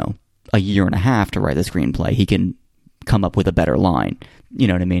has a year and a half to write the screenplay. He can come up with a better line. You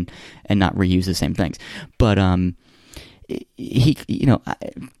know what I mean? And not reuse the same things. But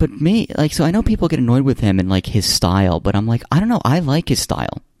but me, like, so I know people get annoyed with him and like his style, but I'm like, I don't know, I like his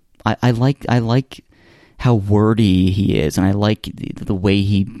style. I like how wordy he is, and I like the way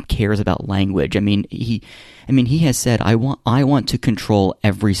he cares about language. I mean, he has said, I want to control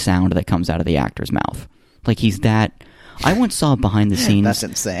every sound that comes out of the actor's mouth. Like, he's that. I once saw behind the scenes. That's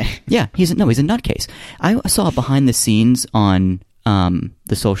insane. Yeah, he's a nutcase. I saw behind the scenes on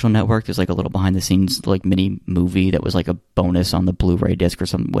The Social Network. There's like a little behind the scenes like mini movie that was like a bonus on the Blu-ray disc or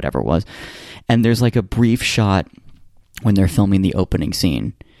something, whatever it was. And there's like a brief shot when they're filming the opening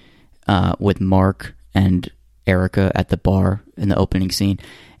scene with Mark and Erica at the bar in the opening scene.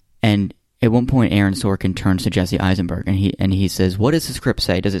 And at one point, Aaron Sorkin turns to Jesse Eisenberg and he says, "What does the script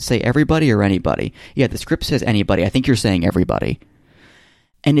say? Does it say everybody or anybody?" "Yeah, the script says anybody. I think you're saying everybody."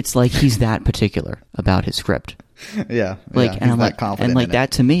 And it's like he's that particular about his script. Yeah, like, and I'm like, confident and like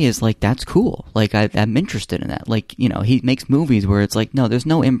that to me is like, that's cool. Like, I'm interested in that. Like, he makes movies where it's like, no, there's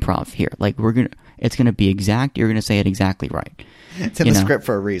no improv here. Like, it's gonna be exact. You're gonna say it exactly right. It's in the script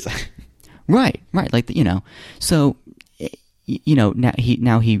for a reason. Right. Like, so,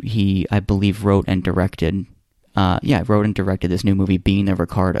 now he I believe wrote and directed this new movie, Being the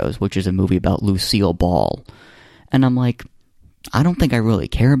Ricardos, which is a movie about Lucille Ball. And I'm like, I don't think I really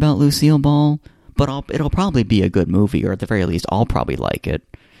care about Lucille Ball, but it'll probably be a good movie, or at the very least, I'll probably like it.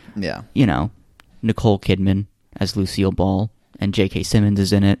 Yeah. Nicole Kidman as Lucille Ball, and J.K. Simmons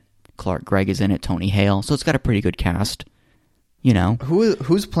is in it, Clark Gregg is in it, Tony Hale, so it's got a pretty good cast.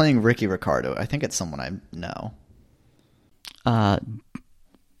 Who's playing Ricky Ricardo? I think it's someone I know.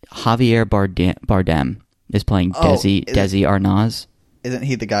 Javier Bardem is playing Desi Arnaz. Isn't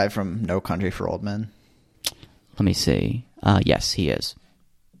he the guy from No Country for Old Men? Let me see. Yes, he is.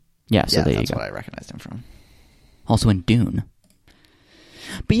 Yeah, so there you go. That's what I recognized him from. Also in Dune.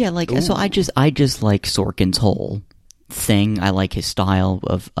 But yeah, like, ooh. So I just like Sorkin's whole thing. I like his style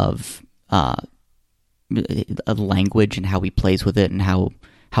of language and how he plays with it and how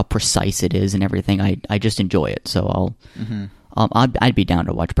precise it is and everything. I just enjoy it. So I'd be down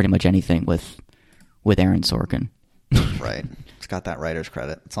to watch pretty much anything with Aaron Sorkin. Right. It's got that writer's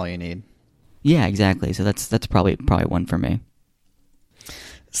credit. That's all you need. Yeah, exactly. So that's probably one for me.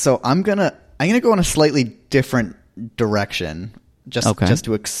 So I'm gonna go in a slightly different direction, just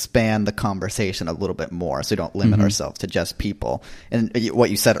to expand the conversation a little bit more, so we don't limit ourselves to just people. And what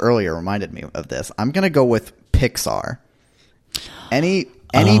you said earlier reminded me of this. I'm gonna go with Pixar. Any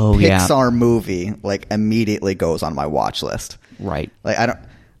Pixar movie like immediately goes on my watch list. Right. Like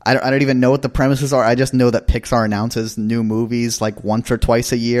I don't even know what the premises are. I just know that Pixar announces new movies like once or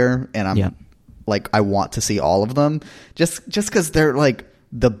twice a year, and I'm like, I want to see all of them just because they're like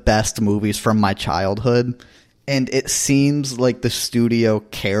the best movies from my childhood. And it seems like the studio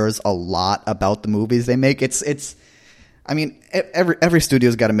cares a lot about the movies they make. I mean, every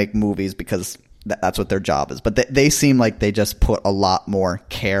studio's got to make movies because that's what their job is. But they seem like they just put a lot more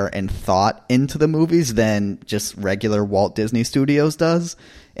care and thought into the movies than just regular Walt Disney Studios does.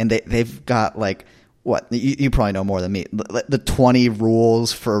 And they've got like, what, you probably know more than me, the 20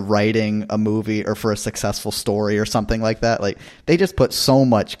 rules for writing a movie or for a successful story or something like that. Like, they just put so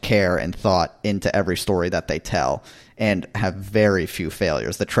much care and thought into every story that they tell and have very few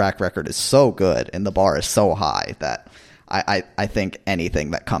failures. The track record is so good and the bar is so high that I think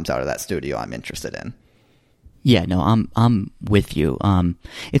anything that comes out of that studio, I'm interested in. Yeah, no, I'm with you.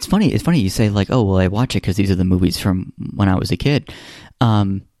 It's funny you say like, oh, well, I watch it because these are the movies from when I was a kid.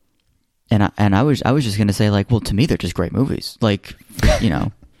 And I was just gonna say like, well, to me they're just great movies. Like, you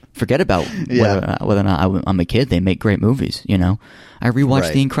know, forget about whether or not I'm a kid. They make great movies. You know, I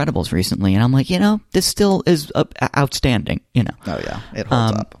rewatched The Incredibles recently, and I'm like, you know, this still is outstanding. You know, oh yeah, it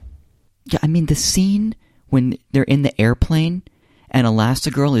holds up. Yeah, I mean the scene when they're in the airplane and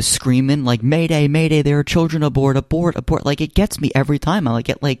Elastigirl is screaming like, "Mayday, Mayday! There are children aboard! Abort! Abort!" Like, it gets me every time. I like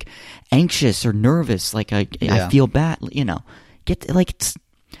get like anxious or nervous. Like I feel bad. You know, it's.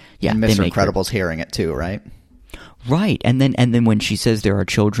 Yeah, and Mr. Incredible's hearing it too, right? Right, and then when she says there are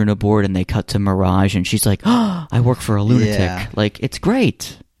children aboard, and they cut to Mirage, and she's like, "Oh, I work for a lunatic." Yeah. Like, it's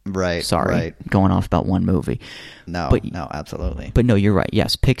great. Right. Sorry, going off about one movie. No, absolutely. But no, you're right.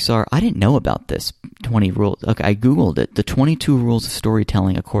 Yes, Pixar. I didn't know about this 20 rules. Okay, I googled it. The 22 rules of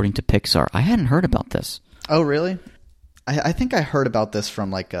storytelling according to Pixar. I hadn't heard about this. Oh, really? I think I heard about this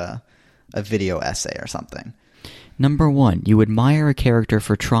from like a video essay or something. Number 1, you admire a character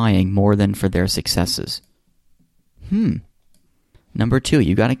for trying more than for their successes. Number 2,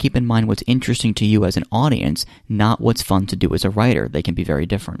 you got to keep in mind what's interesting to you as an audience, not what's fun to do as a writer. They can be very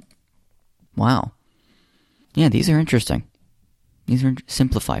different. Wow. Yeah, these are interesting. These are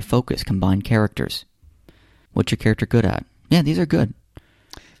simplify, focus, combine characters. What's your character good at? Yeah, these are good.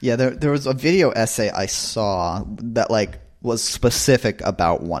 Yeah, there was a video essay I saw that like was specific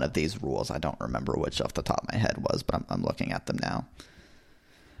about one of these rules. I don't remember which off the top of my head was, but I'm looking at them now.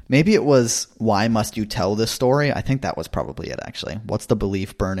 Maybe it was, why must you tell this story? I think that was probably it, actually. What's the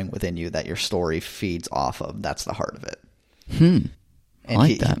belief burning within you that your story feeds off of? That's the heart of it. And I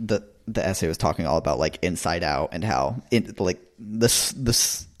like that. The essay was talking all about like Inside Out and how the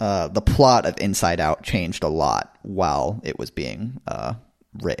plot of Inside Out changed a lot while it was being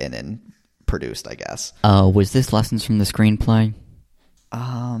written and produced, I guess. Was this lessons from the screenplay?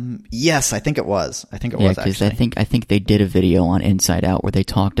 Yes, I think it was. Was actually. I think they did a video on Inside Out where they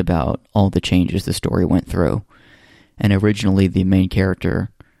talked about all the changes the story went through. And originally the main character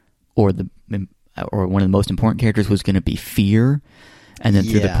or one of the most important characters was going to be fear. And then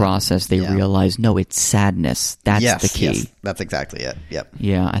through the process they realized, no, it's sadness. That's the key. Yes, that's exactly it. Yep.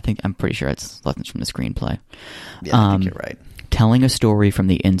 Yeah, I'm pretty sure it's lessons from the screenplay. Yeah, I think you're right. Telling a story from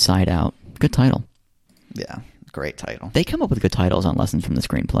the inside out. Good title. Yeah. Great title. They come up with good titles on Lessons from the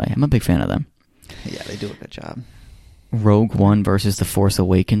Screenplay. I'm a big fan of them. Yeah, they do a good job. Rogue One versus The Force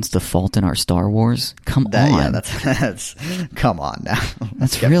Awakens, The Fault in Our Star Wars. Come on. Yeah, that's come on now.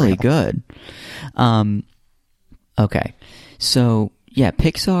 That's really good. Okay. So, yeah,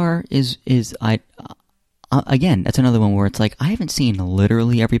 Pixar is again, that's another one where it's like, I haven't seen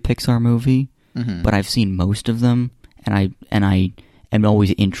literally every Pixar movie, but I've seen most of them, and I am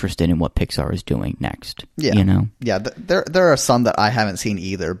always interested in what Pixar is doing next. Yeah, you know. Yeah, there are some that I haven't seen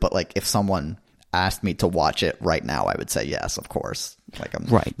either, but like if someone asked me to watch it right now, I would say yes, of course. Like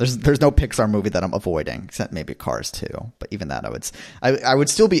right. There's no Pixar movie that I'm avoiding, except maybe Cars 2. But even that, I would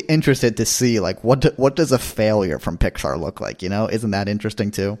still be interested to see like what does a failure from Pixar look like? You know, isn't that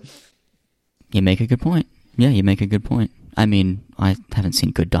interesting too? You make a good point. Yeah, you make a good point. I mean, I haven't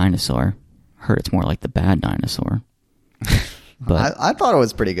seen Good Dinosaur. Heard it's more like The Bad Dinosaur. But I thought it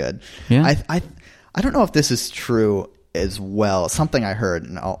was pretty good. Yeah. I don't know if this is true as well. Something I heard,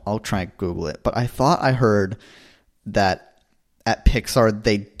 and I'll try and Google it. But I thought I heard that at Pixar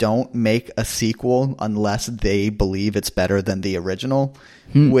they don't make a sequel unless they believe it's better than the original,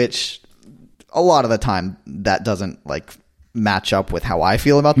 which a lot of the time that doesn't like match up with how I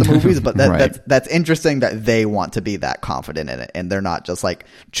feel about the movies, but that's interesting that they want to be that confident in it, and they're not just like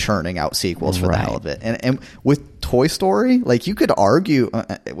churning out sequels for the hell of it. And with Toy Story, like you could argue,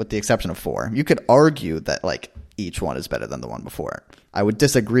 with the exception of 4, you could argue that like each one is better than the one before. I would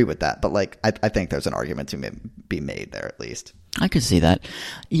disagree with that, but like I think there's an argument to be made there at least. I could see that.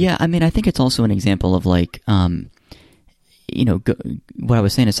 Yeah, I mean, I think it's also an example of like, you know, what I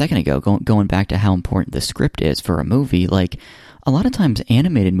was saying a second ago, going back to how important the script is for a movie. Like, a lot of times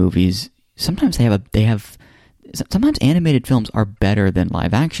animated movies, sometimes sometimes animated films are better than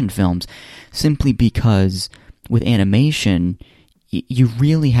live action films, simply because with animation, you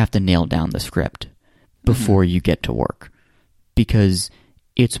really have to nail down the script before you get to work, because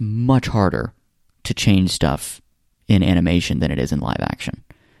it's much harder to change stuff in animation than it is in live action.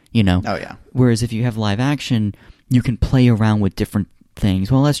 You know? Oh yeah. Whereas if you have live action, you can play around with different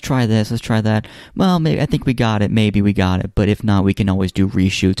things. Well, let's try this, let's try that. Well, maybe I think we got it, maybe we got it, but if not, we can always do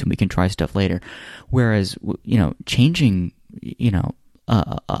reshoots and we can try stuff later. Whereas, you know, changing, you know,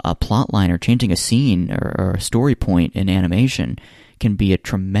 a plot line or changing a scene or a story point in animation can be a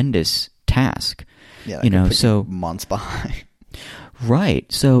tremendous task. Yeah, you know, so months behind.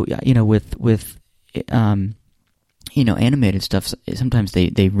 Right. So, you know, with you know, animated stuff, sometimes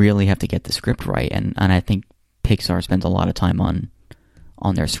they really have to get the script right, and I think Pixar spends a lot of time on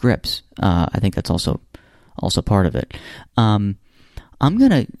their scripts. I think that's also part of it. I'm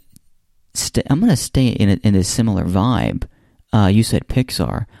gonna stay in a similar vibe. You said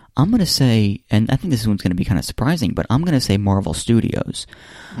Pixar. I'm gonna say, and I think this one's gonna be kind of surprising, but I'm gonna say Marvel Studios.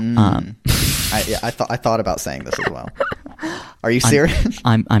 I thought about saying this as well. Are you serious?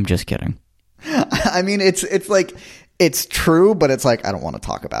 I'm just kidding. I mean, it's like, it's true, but it's like, I don't want to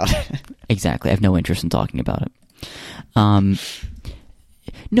talk about it. Exactly. I have no interest in talking about it.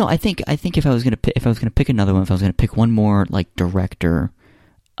 No, I think if I was gonna pick another one, if I was gonna pick one more like director,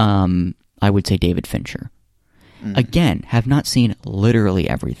 I would say David Fincher. Again, have not seen literally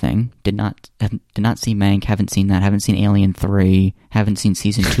everything. Did not see Mank. Haven't seen that. Haven't seen Alien 3. Haven't seen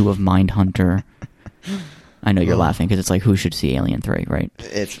season 2 of Mindhunter. I know you're laughing because it's like, who should see Alien 3, right?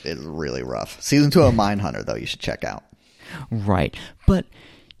 It's really rough. Season 2 of Mindhunter, though, you should check out. Right. But,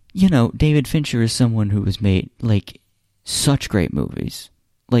 you know, David Fincher is someone who has made, like, such great movies.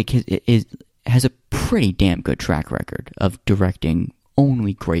 Like, has a pretty damn good track record of directing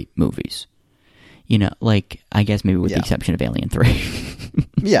only great movies. You know, like, I guess maybe with the exception of Alien 3.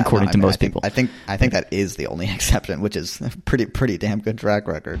 Yeah. According to most people. I think that is the only exception, which is a pretty damn good track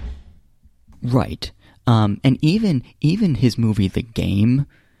record. Right. And even his movie The Game,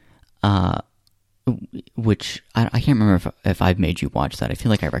 which I can't remember if I've made you watch that. I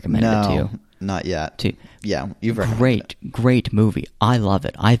feel like I recommended it to you. Not yet. Yeah, you've recommended it. Great movie. I love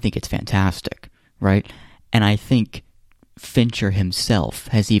it. I think it's fantastic, right? And I think Fincher himself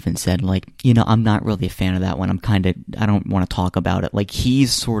has even said, like, you know, I'm not really a fan of that one. I don't want to talk about it. Like,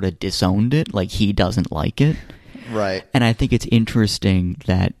 he's sort of disowned it. Like, he doesn't like it. Right. And I think it's interesting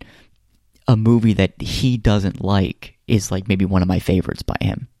that a movie that he doesn't like is like maybe one of my favorites by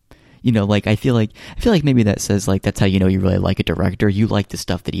him. You know, like I feel like maybe that says, like, that's how you know you really like a director. You like the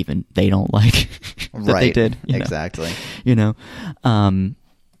stuff that even they don't like that they did. Exactly. You know,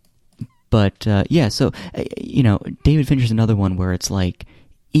 but yeah. So you know, David Fincher's another one where it's like,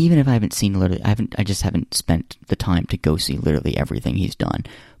 even if I haven't seen I just haven't spent the time to go see literally everything he's done.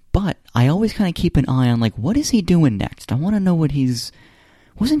 But I always kind of keep an eye on, like, what is he doing next? I want to know what he's.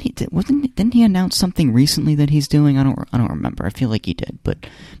 Didn't he announce something recently that he's doing? I don't remember. I feel like he did, but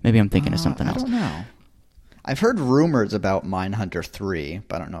maybe I'm thinking of something else. I don't know. I've heard rumors about Mindhunter 3,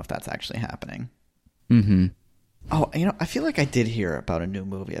 but I don't know if that's actually happening. Mm-hmm. Oh, you know, I feel like I did hear about a new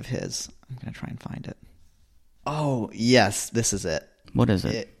movie of his. I'm going to try and find it. Oh, yes, this is it. What is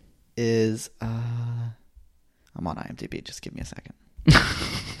it? It is, I'm on IMDb. Just give me a second.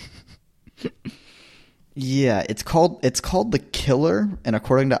 Yeah, it's called The Killer, and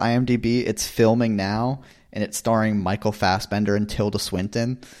according to IMDb, it's filming now, and it's starring Michael Fassbender and Tilda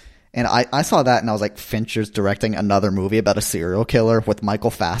Swinton. And I saw that, and I was like, Fincher's directing another movie about a serial killer with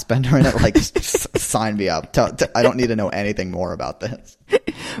Michael Fassbender in it? Like, sign me up. I don't need to know anything more about this.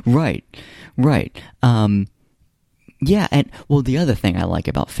 Right. Yeah, and, well, the other thing I like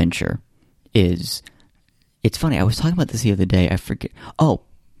about Fincher is, it's funny, I was talking about this the other day, I forget. Oh,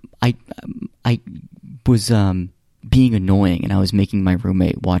 I was being annoying, and I was making my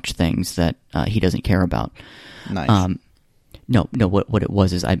roommate watch things that he doesn't care about. Nice. No. What it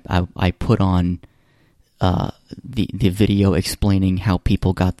was is I put on the video explaining how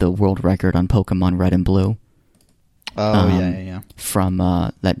people got the world record on Pokemon Red and Blue. Oh yeah. From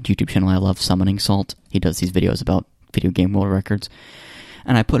that YouTube channel I love, Summoning Salt. He does these videos about video game world records,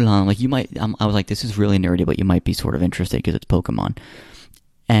 and I put it on. Like, you might. I was like, this is really nerdy, but you might be sort of interested because it's Pokemon.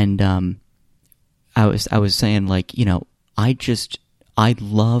 And I was saying, like, you know, I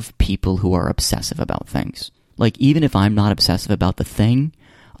love people who are obsessive about things. Like, even if I'm not obsessive about the thing,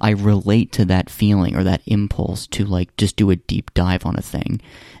 I relate to that feeling or that impulse to, like, just do a deep dive on a thing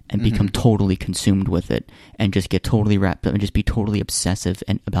and become totally consumed with it and just get totally wrapped up and just be totally obsessive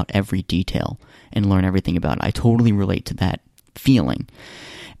and about every detail and learn everything about it. I totally relate to that feeling.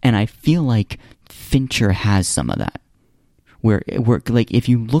 And I feel like Fincher has some of that. Where like, if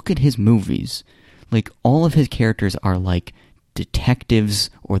you look at his movies, like, all of his characters are like detectives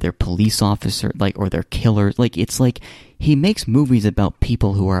or they're police officers, like, or they're killers. Like, it's like he makes movies about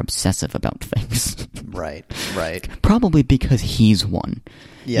people who are obsessive about things. Right. Probably because he's one.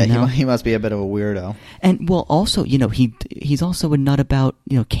 Yeah, you know? he must be a bit of a weirdo. And, well, also, you know, he's also a nut about,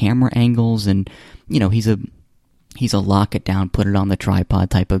 you know, camera angles, and, you know, he's a lock it down, put it on the tripod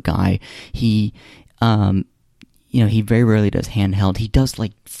type of guy. he very rarely does handheld. He does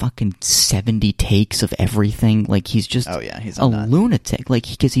like fucking 70 takes of everything. Like he's just he's a lunatic. Like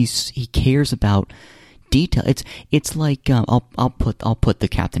because he cares about detail. It's like I'll put the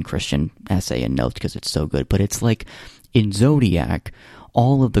Captain Christian essay in notes because it's so good. But it's like in Zodiac,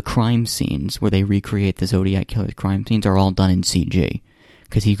 all of the crime scenes where they recreate the Zodiac killer's crime scenes are all done in CG.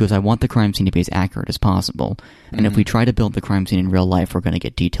 Because he goes, I want the crime scene to be as accurate as possible. And if we try to build the crime scene in real life, we're going to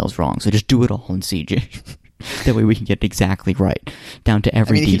get details wrong. So just do it all in CG. That way we can get it exactly right, down to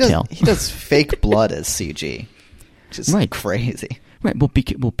every detail. He does fake blood as CG, which is crazy. Right. Well,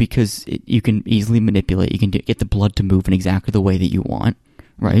 because you can easily manipulate. You can get the blood to move in exactly the way that you want.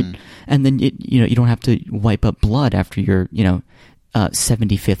 Right. And then you don't have to wipe up blood after your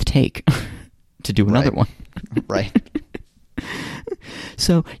 75th take to do another one. Right.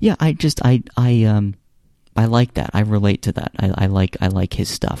 So yeah, I like that. I relate to that. I like his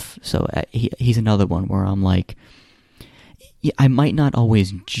stuff. So he's another one where I'm like, I might not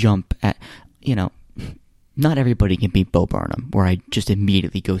always jump at, not everybody can be Bo Burnham, where I just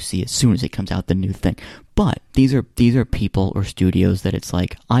immediately go see as soon as it comes out the new thing. But these are people or studios that it's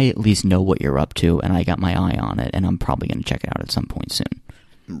like, I at least know what you're up to, and I got my eye on it, and I'm probably going to check it out at some point soon.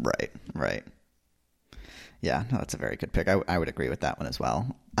 Right. Yeah, no, that's a very good pick. I would agree with that one as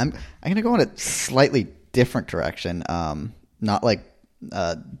well. I'm going to go in a slightly different direction. Not like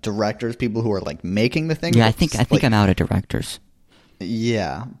directors, people who are like making the thing. Yeah, I think I'm out of directors.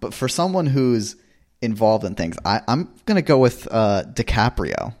 Yeah, but for someone who's involved in things, I'm going to go with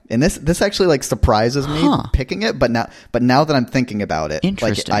DiCaprio. And this actually like surprises me picking it, but now that I'm thinking about it,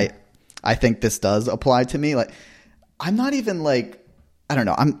 interesting. Like I think this does apply to me. Like I'm not even like, I don't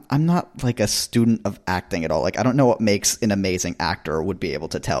know. I'm not like a student of acting at all. Like I don't know what makes an amazing actor, would be able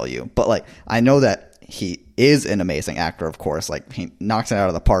to tell you. But like I know that he is an amazing actor, of course. Like he knocks it out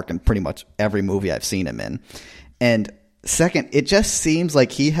of the park in pretty much every movie I've seen him in. And second, it just seems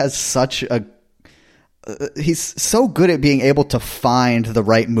like he has such a he's so good at being able to find the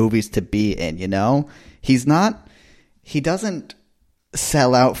right movies to be in, he doesn't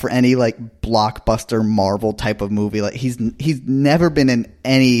sell out for any like blockbuster Marvel type of movie. Like he's never been in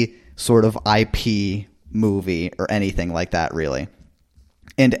any sort of IP movie or anything like that, really.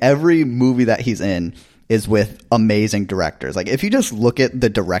 And every movie that he's in is with amazing directors. Like if you just look at the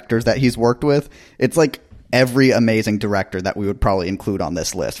directors that he's worked with, it's like every amazing director that we would probably include on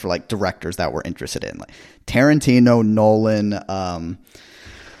this list for like directors that we're interested in. Like Tarantino, Nolan,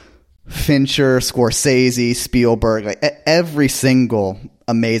 Fincher, Scorsese, Spielberg, like every single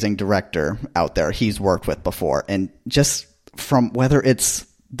amazing director out there he's worked with before. And just from whether it's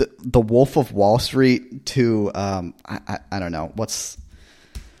the Wolf of Wall Street to I don't know what's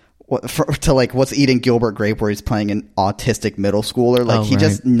Eating Gilbert Grape, where he's playing an autistic middle schooler. Like he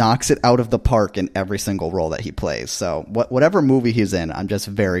just knocks it out of the park in every single role that he plays. So whatever movie he's in, I'm just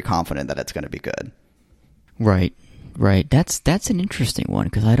very confident that it's going to be good. Right. That's an interesting one,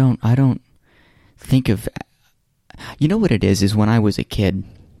 because I don't think of, what it is when I was a kid,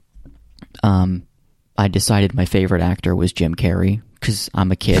 I decided my favorite actor was Jim Carrey, because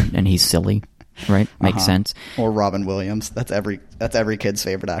I'm a kid and he's silly. Right, makes sense. Or Robin Williams. That's every kid's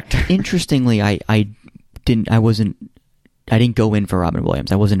favorite actor. Interestingly, I didn't go in for Robin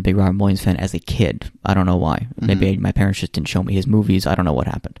Williams. I wasn't a big Robin Williams fan as a kid. I don't know why. Maybe my parents just didn't show me his movies. I don't know what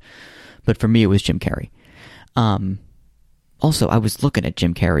happened. But for me, it was Jim Carrey. Also, I was looking at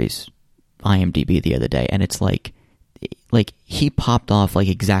Jim Carrey's IMDb the other day, and it's like he popped off like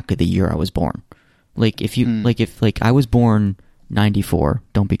exactly the year I was born. Like if I was born 94,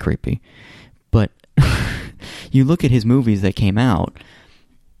 don't be creepy. But you look at his movies that came out,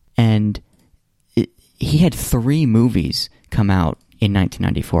 and he had 3 movies come out in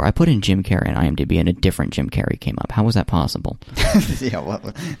 1994. I put in Jim Carrey on IMDb, and a different Jim Carrey came up. How was that possible?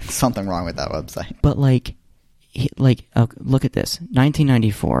 Yeah, something wrong with that website. But look at this.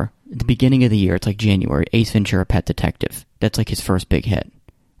 1994, at the beginning of the year, it's like January, Ace Ventura: Pet Detective. That's like his first big hit,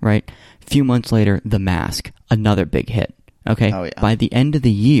 right? A few months later, The Mask, another big hit. Okay? Oh, yeah. By the end of the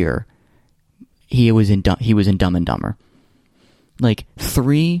year, he was in Dumb and Dumber. Like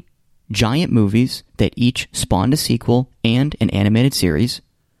 3 giant movies that each spawned a sequel and an animated series,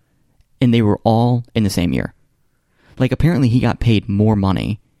 and they were all in the same year. Like apparently he got paid more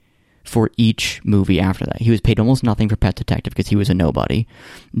money for each movie after that. He was paid almost nothing for Pet Detective because he was a nobody.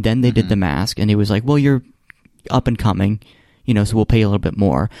 Then they did The Mask, and it was like, well, you're up and coming, so we'll pay you a little bit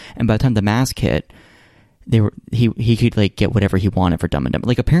more. And by the time The Mask hit, he could like get whatever he wanted for Dumb and Dumber.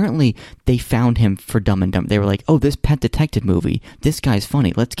 Like apparently they found him for Dumb and Dumber. They were like, oh, this Pet Detective movie, this guy's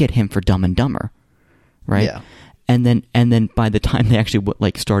funny, let's get him for Dumb and Dumber, right? Yeah. And then by the time they actually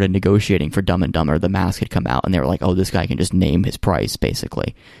like started negotiating for Dumb and Dumber, The Mask had come out, and they were like, "Oh, this guy can just name his price,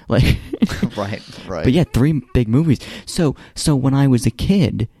 basically." Like, right. But yeah, 3 big movies. So when I was a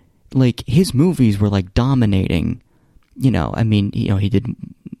kid, like his movies were like dominating. I mean, he did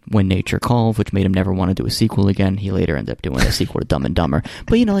When Nature Calls, which made him never want to do a sequel again. He later ended up doing a sequel to Dumb and Dumber.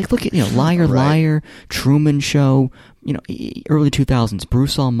 But like look at Liar Liar, Truman Show. Early 2000s,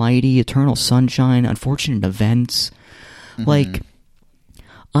 Bruce Almighty, Eternal Sunshine, Unfortunate Events. Mm-hmm. Like,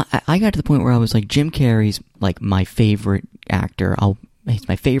 I got to the point where I was like, Jim Carrey's like my favorite actor. He's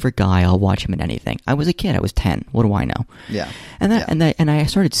my favorite guy. I'll watch him in anything. I was a kid. I was 10. What do I know? Yeah. And I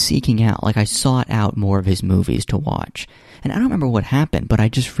started seeking out. Like, I sought out more of his movies to watch. And I don't remember what happened, but I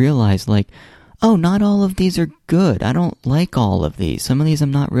just realized, like, oh, not all of these are good. I don't like all of these. Some of these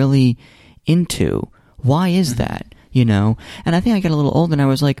I'm not really into. Why is that? And I think I got a little older and I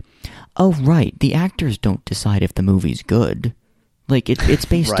was like, oh, right. The actors don't decide if the movie's good. Like, it's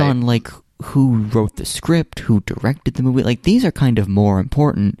based right. on, like, who wrote the script, who directed the movie. Like, these are kind of more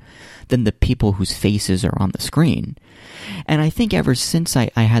important than the people whose faces are on the screen. And I think ever since I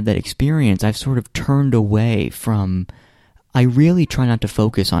had that experience, I've sort of turned away from... I really try not to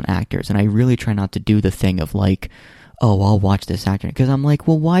focus on actors, and I really try not to do the thing of, like, oh, I'll watch this actor. Because I'm like,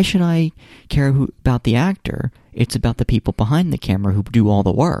 well, why should I care about the actor? It's about the people behind the camera who do all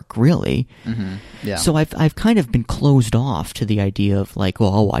the work, really. Mm-hmm. Yeah. So I've kind of been closed off to the idea of like,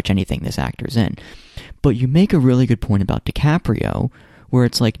 well, I'll watch anything this actor's in. But you make a really good point about DiCaprio, where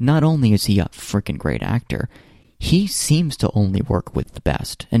it's like, not only is he a freaking great actor, he seems to only work with the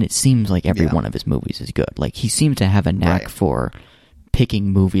best. And it seems like every one of his movies is good. Like, he seems to have a knack for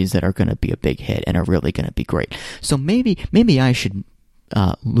picking movies that are going to be a big hit and are really going to be great. So maybe I should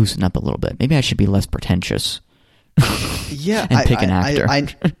loosen up a little bit. Maybe I should be less pretentious. Yeah, and pick an actor.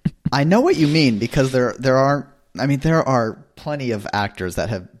 I know what you mean, because there are plenty of actors that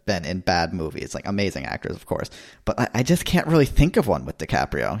have been in bad movies, like amazing actors, of course. But I just can't really think of one with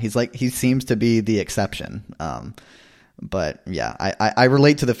DiCaprio. He seems to be the exception. But yeah, I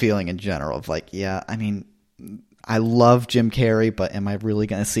relate to the feeling in general of like, yeah, I mean, I love Jim Carrey, but am I really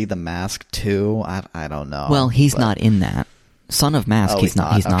going to see The Mask too? I don't know. Well, he's not in that. Son of Mask, he's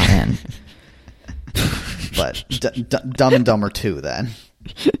not in. But Dumb and Dumber 2 then.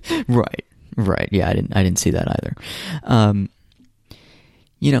 Right. Yeah, I didn't see that either.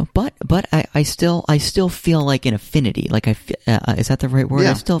 But I still feel like an affinity. Like is that the right word?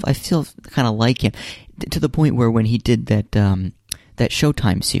 Yeah. I still kind of like him, to the point where when he did that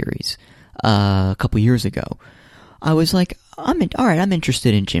Showtime series a couple years ago, I was like, all right, I'm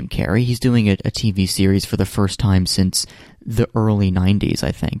interested in Jim Carrey. He's doing a TV series for the first time since the early 90s,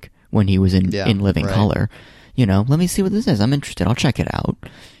 I think, when he was in Living Color. Let me see what this is. I'm interested. I'll check it out.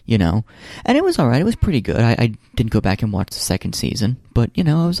 And it was all right. It was pretty good. I didn't go back and watch the second season, but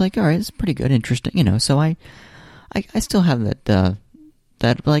I was like, all right, it's pretty good, interesting. So I still have that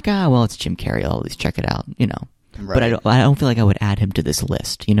like, well, it's Jim Carrey. I'll at least check it out. Right. But I don't feel like I would add him to this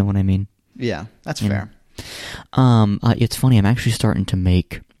list. You know what I mean? Yeah, that's fair. It's funny. I'm actually starting to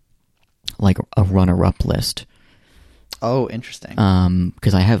make like a runner-up list. Oh, interesting.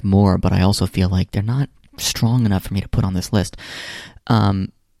 Because I have more, but I also feel like they're not strong enough for me to put on this list.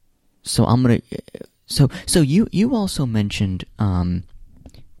 So I'm gonna. So you also mentioned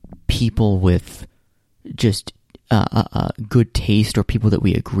people with just good taste, or people that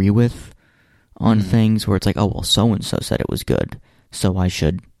we agree with on things, where it's like, oh well, so and so said it was good, so I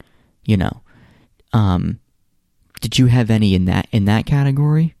should, Did you have any in that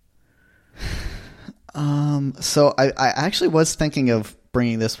category? So I actually was thinking of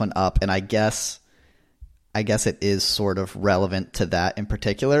bringing this one up, and I guess it is sort of relevant to that in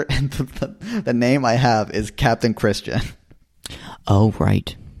particular. And the name I have is Captain Christian. Oh,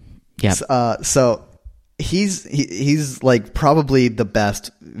 right. Yeah. So he's like probably the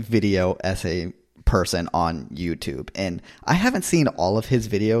best video essay person on YouTube, and I haven't seen all of his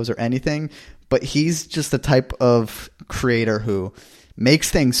videos or anything, but he's just the type of creator who makes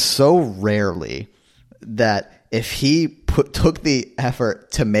things so rarely that if he took the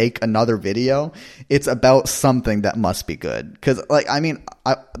effort to make another video, it's about something that must be good. Because, like, I mean,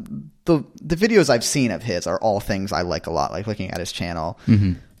 the videos I've seen of his are all things I like a lot, like looking at his channel.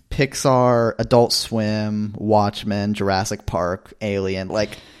 Mm-hmm. Pixar, Adult Swim, Watchmen, Jurassic Park, Alien,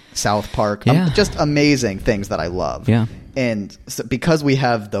 like South Park. Yeah. Just amazing things that I love. Yeah. And so because we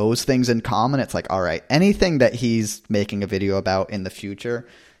have those things in common, it's like, all right, anything that he's making a video about in the future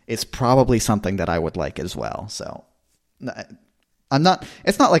is probably something that I would like as well. So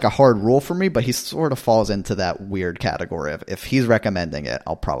it's not like a hard rule for me, but he sort of falls into that weird category of if he's recommending it,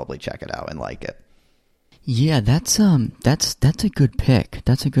 I'll probably check it out and like it. Yeah, that's a good pick.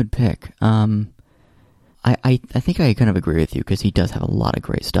 That's a good pick. I think I kind of agree with you because he does have a lot of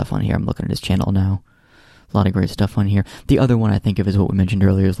great stuff on here. I'm looking at his channel now. A lot of great stuff on here. The other one I think of is what we mentioned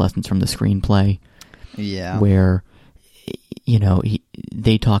earlier, is Lessons from the Screenplay. Yeah. Where, you know,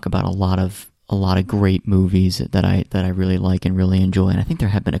 they talk about a lot of great movies that I really like and really enjoy. And I think there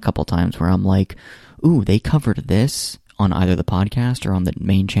have been a couple times where I'm like, ooh, they covered this on either the podcast or on the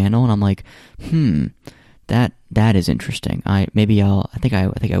main channel, and I'm like, that is interesting. I think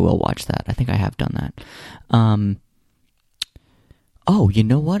I will watch that. I think I have done that. Oh, you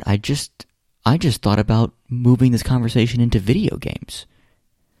know what? I just thought about moving this conversation into video games.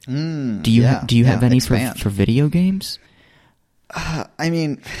 Do you have any for video games? I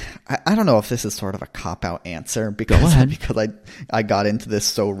mean, I don't know if this is sort of a cop-out answer because I got into this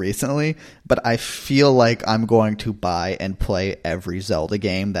so recently, but I feel like I'm going to buy and play every Zelda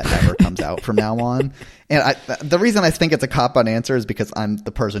game that ever comes out from now on. And the reason I think it's a cop-out answer is because I'm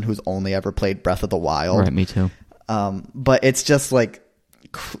the person who's only ever played Breath of the Wild. Right, me too. But it's just like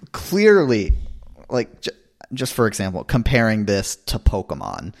clearly, like just for example, comparing this to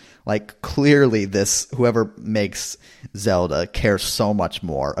Pokemon, like clearly whoever makes Zelda cares so much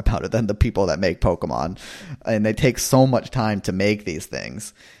more about it than the people that make Pokemon, and they take so much time to make these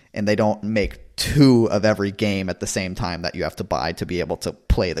things, and they don't make 2 of every game at the same time that you have to buy to be able to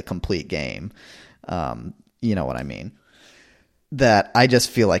play the complete game. You know what I mean? That I just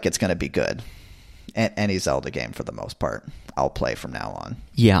feel like it's going to be good. Any Zelda game for the most part, I'll play from now on.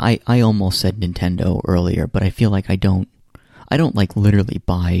 Yeah, I almost said Nintendo earlier, but I feel like I don't like literally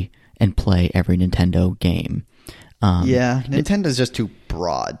buy and play every Nintendo game. Nintendo's just too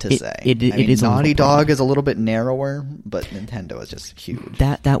broad to say. It is. Naughty Dog is a little bit narrower, but Nintendo is just huge.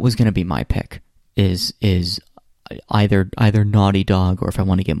 That was going to be my pick. Is either Naughty Dog, or if I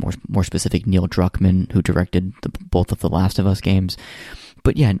want to get more specific, Neil Druckmann, who directed both of the Last of Us games.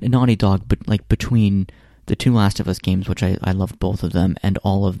 But yeah, Naughty Dog, but like between the 2 Last of Us games, which I loved both of them, and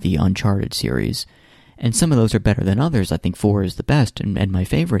all of the Uncharted series. And some of those are better than others. I think 4 is the best and my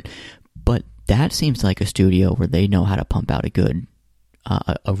favorite. But that seems like a studio where they know how to pump out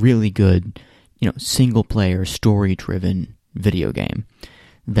a really good, you know, single player, story driven video game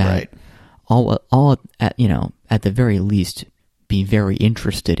that all at, you know, at the very least be very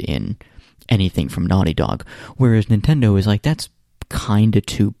interested in anything from Naughty Dog. Whereas Nintendo is like, that's kind of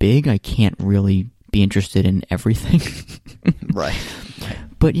too big. I can't really be interested in everything. Right.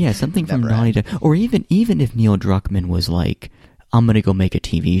 But yeah, something from Naughty Dog, or even if Neil Druckmann was like, I'm going to go make a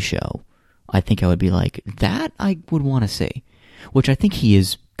TV show, I think I would be like, that I would want to see. Which I think he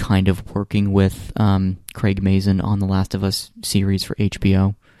is kind of working with Craig Mazin on the Last of Us series for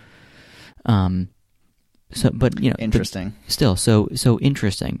HBO. But you know, interesting. So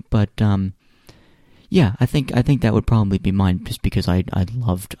interesting. But yeah, I think that would probably be mine, just because I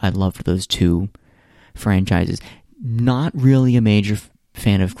loved those 2 franchises. Not really a major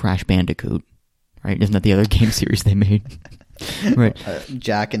fan of Crash Bandicoot, right? Isn't that the other game series they made? Right.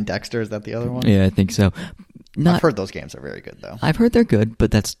 Jak and Daxter, is that the other one? Yeah, I think so. I've heard those games are very good, though. I've heard they're good,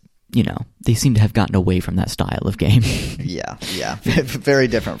 but that's, you know, they seem to have gotten away from that style of game. Yeah. Very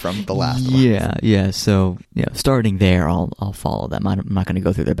different from the last one. Yeah. So, yeah, starting there, I'll follow them. I'm not going to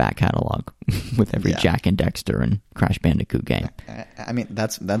go through their back catalog with every Jak and Daxter and Crash Bandicoot game. I mean,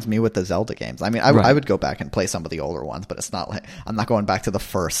 that's me with the Zelda games. I mean, I would go back and play some of the older ones, but it's not like I'm not going back to the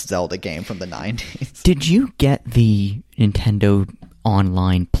first Zelda game from the 90s. Did you get the Nintendo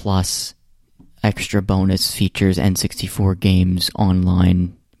Online Plus extra bonus features N64 games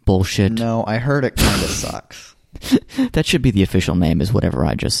online bullshit? No, I heard it kind of sucks. That should be the official name, is whatever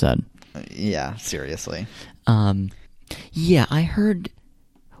I just said. Yeah, seriously. Yeah, I heard.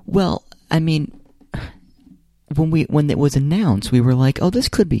 Well, I mean, when it was announced, we were like, "Oh, this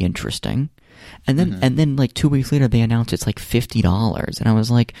could be interesting," and then like 2 weeks later, they announced it's like $50, and I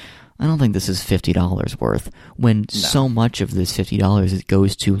was like, "I don't think this is $50 worth." When so much of this $50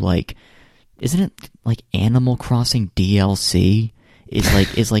 goes to, like, isn't it like Animal Crossing DLC?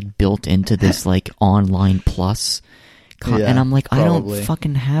 Is like built into this like online plus, and I'm like, probably. I don't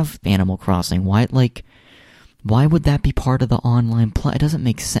fucking have Animal Crossing. Why would that be part of the online plus? It doesn't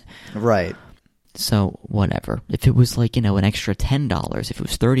make sense. Right. So whatever. If it was like, you know, an extra $10, if it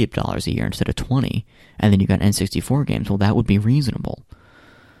was $30 a year instead of $20, and then you got N64 games, well, that would be reasonable.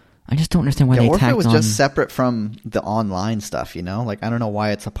 I just don't understand why they tacked on. Or if it was just separate from the online stuff, you know? Like, I don't know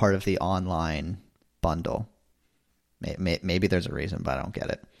why it's a part of the online bundle. Maybe there's a reason, but I don't get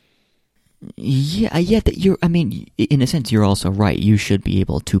it. Yeah. That I mean, in a sense, you're also right. You should be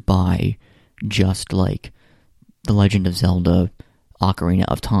able to buy just like The Legend of Zelda: Ocarina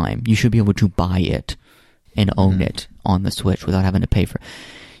of Time. You should be able to buy it and own it on the Switch without having to pay for,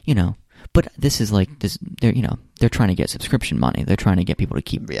 you know. But this is like this. They're trying to get subscription money. They're trying to get people to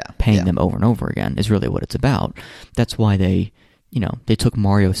keep paying them over and over again. Is really what it's about. That's why they took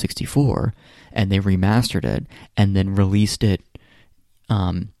Mario 64 and they remastered it and then released it,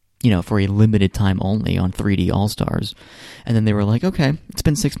 for a limited time only on 3D All Stars. And then they were like, okay, it's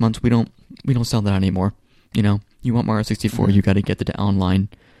been 6 months. We don't sell that anymore. You want Mario 64, you got to get the online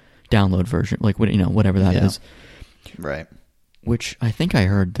download version, like whatever that is. Right. Which I think I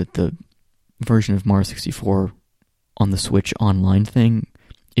heard that the version of Mario 64 on the Switch online thing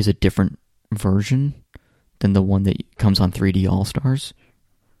is a different version than the one that comes on 3D All Stars.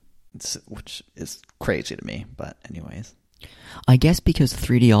 Which is crazy to me, but anyways. I guess because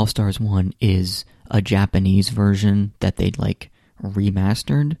 3D All Stars 1 is a Japanese version that they'd like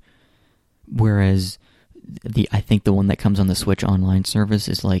remastered, whereas I think the one that comes on the Switch online service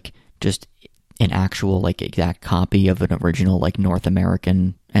is like just an actual like exact copy of an original like North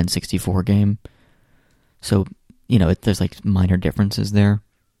American N64 game. So, there's like minor differences there.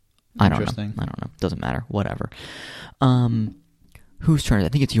 I don't know. Doesn't matter. Whatever. Whose turn? I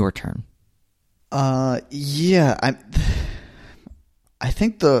think it's your turn. Yeah. I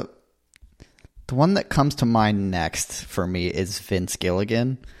think the one that comes to mind next for me is Vince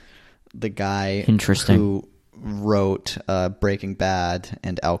Gilligan, the guy who wrote Breaking Bad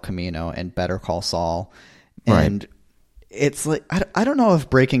and El Camino and Better Call Saul. And it's like, I don't know if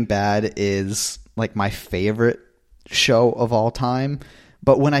Breaking Bad is like my favorite show of all time,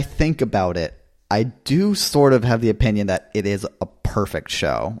 but when I think about it, I do sort of have the opinion that it is a perfect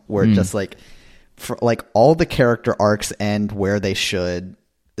show where just like, for like all the character arcs end where they should.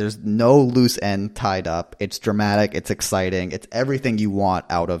 There's no loose end tied up. It's dramatic. It's exciting. It's everything you want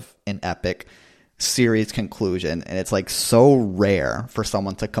out of an epic series conclusion. And it's like so rare for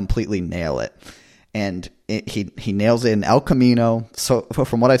someone to completely nail it. And he nails it in El Camino. So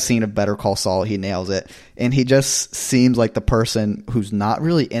from what I've seen of Better Call Saul, he nails it. And he just seems like the person who's not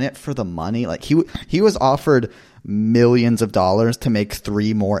really in it for the money. Like he was offered millions of dollars to make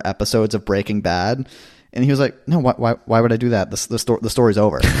 3 more episodes of Breaking Bad. And he was like, no, why would I do that? The story's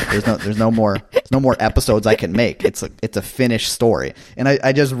over. There's no more episodes I can make. It's a finished story. And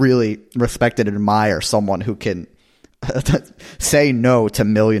I just really respect and admire someone who can say no to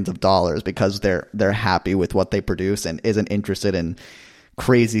millions of dollars because they're happy with what they produce and isn't interested in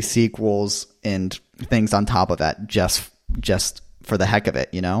crazy sequels and things on top of that just for the heck of it,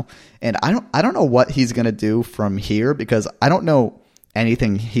 And I don't know what he's going to do from here because I don't know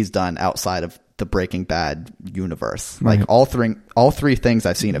anything he's done outside of the Breaking Bad universe. Right. Like all three things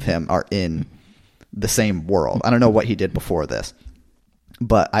I've seen of him are in the same world. I don't know what he did before this.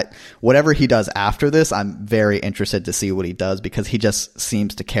 But whatever he does after this, I'm very interested to see what he does because he just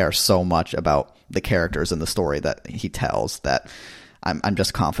seems to care so much about the characters and the story that he tells that I'm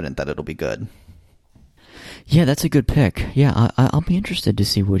just confident that it'll be good. Yeah, that's a good pick. Yeah, I'll be interested to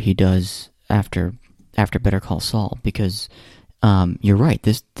see what he does after Better Call Saul because you're right.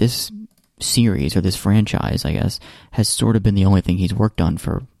 This series or this franchise, I guess, has sort of been the only thing he's worked on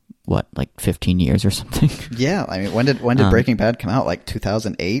for what, like 15 years or something. Yeah, I mean, when did Breaking Bad come out? Like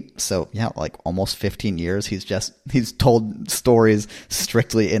 2008. So yeah, like almost 15 years. He's told stories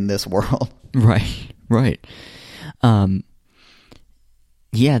strictly in this world. Right.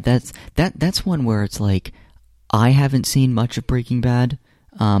 Yeah, that's one where it's like I haven't seen much of Breaking Bad.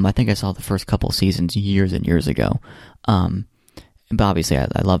 I think I saw the first couple seasons years and years ago. But obviously I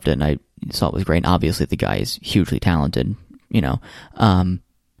loved it and I saw it was great. And obviously the guy is hugely talented,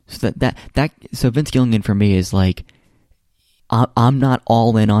 So Vince Gilligan for me is like, I'm not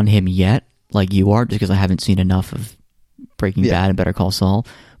all in on him yet, like you are, just because I haven't seen enough of Breaking Bad and Better Call Saul.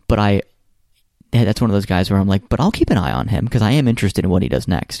 But that's one of those guys where I'm like, but I'll keep an eye on him because I am interested in what he does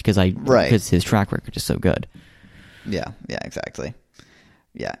next because his track record is so good. Yeah, exactly.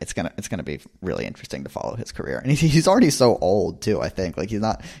 Yeah, it's gonna be really interesting to follow his career, and he's already so old too. I think like he's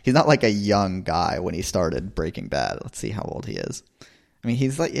not like a young guy when he started Breaking Bad. Let's see how old he is. I mean,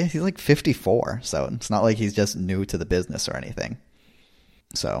 he's like 54, so it's not like he's just new to the business or anything.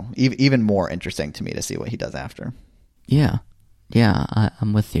 So even more interesting to me to see what he does after. Yeah,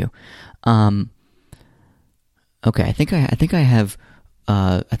 I'm with you. Okay, I think I have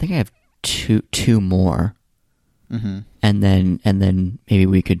two more. Mm-hmm. And then maybe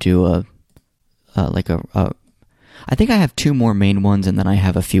we could do a I think I have 2 more main ones, and then I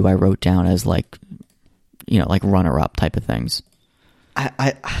have a few I wrote down as like runner-up type of things.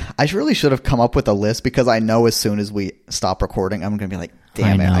 I really should have come up with a list because I know as soon as we stop recording, I'm going to be like,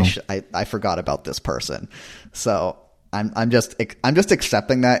 damn it, I forgot about this person. So I'm just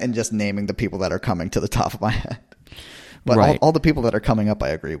accepting that and just naming the people that are coming to the top of my head. But right. all the people that are coming up, I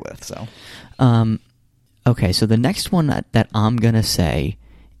agree with. So, okay. So the next one that I'm gonna say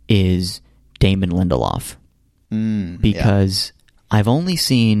is Damon Lindelof, because I've only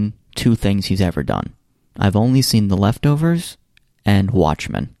seen 2 things he's ever done. I've only seen The Leftovers and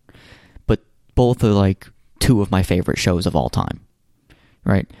Watchmen, but both are like 2 of my favorite shows of all time.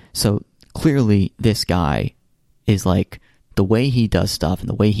 Right? So clearly, this guy is like, the way he does stuff and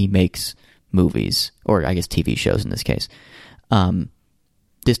the way he makes movies, or I guess TV shows in this case,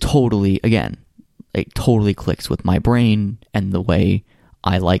 this totally, again, it totally clicks with my brain and the way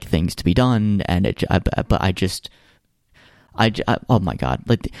I like things to be done. And oh my God.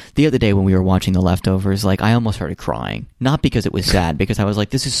 Like the other day when we were watching The Leftovers, like I almost started crying. Not because it was sad, because I was like,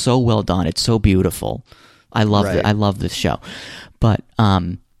 this is so well done. It's so beautiful. I love it. I love this show. But,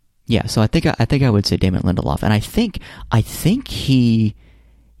 yeah, so I think I would say Damon Lindelof. And I think he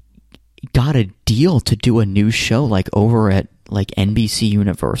got a deal to do a new show like over at like NBC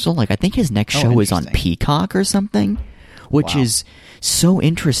Universal. Like I think his next show is on Peacock or something, which is so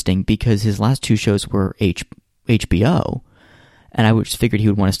interesting because his last 2 shows were HBO, and I just figured he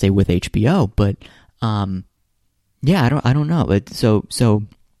would want to stay with HBO. But yeah, I don't know. But so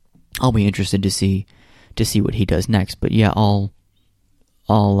I'll be interested to see what he does next. But yeah, I'll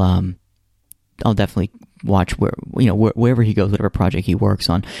definitely watch wherever he goes, whatever project he works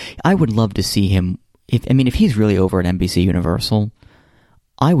on. I would love to see him. If he's really over at NBC Universal,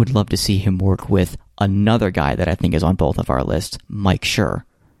 I would love to see him work with another guy that I think is on both of our lists, Mike Schur.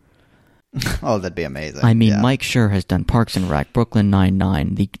 Oh, that'd be amazing. Mike Schur has done Parks and Rec, Brooklyn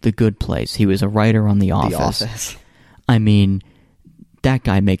Nine-Nine, The Good Place. He was a writer on The Office. That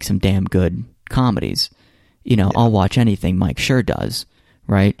guy makes some damn good comedies. I'll watch anything Mike Schur does,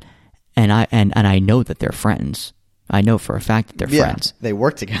 right? And I know that they're friends. I know for a fact that they're friends. They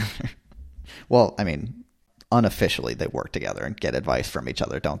work together. Well, unofficially they work together and get advice from each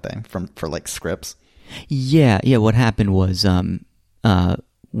other, don't they? For like scripts. Yeah. What happened was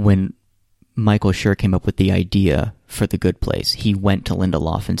when Michael Schur came up with the idea for The Good Place, he went to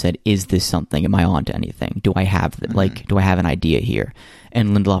Lindelof and said, "Is this something? Am I onto anything? Do I have do I have an idea here?"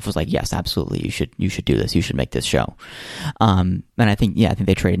 And Lindelof was like, "Yes, absolutely. You should do this. You should make this show." And I think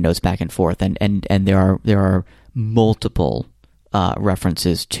they traded notes back and forth, and there are multiple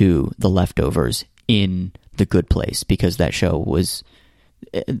references to The Leftovers in The Good Place, because that show was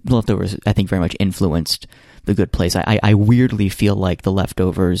The Leftovers, I think, very much influenced The Good Place. I weirdly feel like The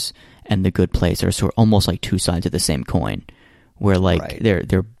Leftovers and The Good Place are sort of almost like 2 sides of the same coin, where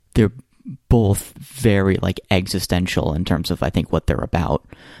they're both very like existential in terms of I think what they're about.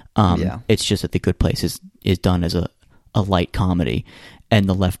 It's just that The Good Place is done as a light comedy, and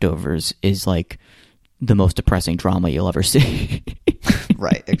The Leftovers is like the most depressing drama you'll ever see.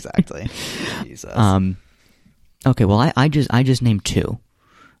 Right, exactly. Jesus. Okay, well I just named 2.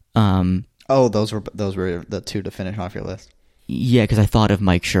 Those were the 2 to finish off your list. Yeah, because I thought of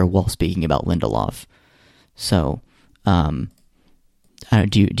Mike Schur while speaking about Lindelof. So, do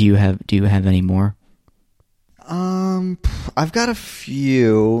you have any more? I've got a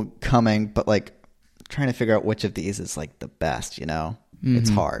few coming, but like trying to figure out which of these is like the best. It's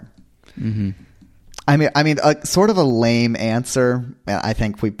hard. Mm-hmm. Sort of a lame answer. I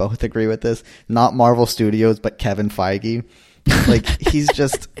think we both agree with this. Not Marvel Studios, but Kevin Feige. Like he's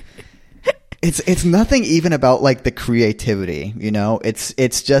just. It's nothing even about like the creativity,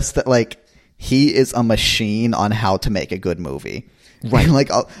 It's just that like he is a machine on how to make a good movie. Right.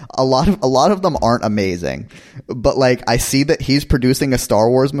 Like a lot of them aren't amazing, but like I see that he's producing a Star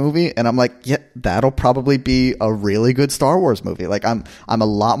Wars movie, and I'm like, yeah, that'll probably be a really good Star Wars movie. Like I'm a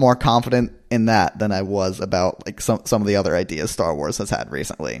lot more confident in that than I was about like some of the other ideas Star Wars has had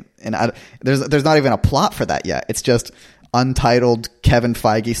recently. And there's not even a plot for that yet. It's just untitled Kevin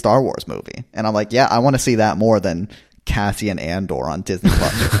Feige Star Wars movie, and I'm like, yeah, I want to see that more than Cassian Andor on Disney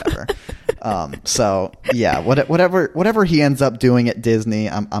Plus or whatever. So yeah, whatever he ends up doing at Disney,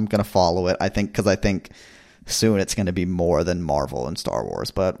 I'm gonna follow it. I think soon it's gonna be more than Marvel and Star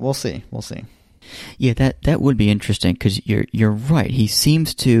Wars, but we'll see. Yeah, that would be interesting, because you're right. He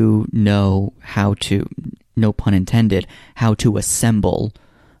seems to know how to, no pun intended, how to assemble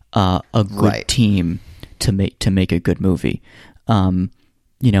a good team to make a good movie.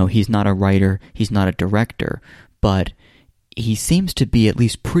 He's not a writer, he's not a director, but he seems to be at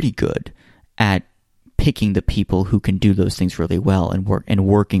least pretty good at picking the people who can do those things really well and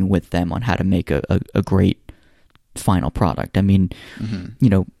working with them on how to make a great final product.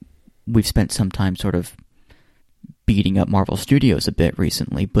 We've spent some time sort of beating up Marvel Studios a bit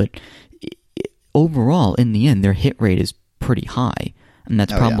recently, but overall, in the end, their hit rate is pretty high, and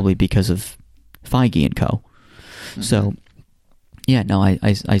that's probably because of Feige and co. Mm-hmm. So, yeah, no,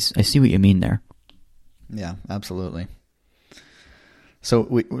 I see what you mean there. Yeah, absolutely. So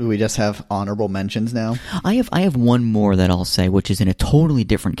we just have honorable mentions now? I have one more that I'll say, which is in a totally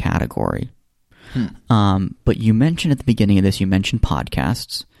different category. But you mentioned at the beginning of this, you mentioned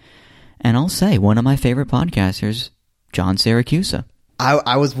podcasts. And I'll say, one of my favorite podcasters, John Siracusa.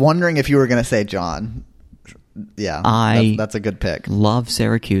 I was wondering if you were going to say John. Yeah, that's a good pick. Love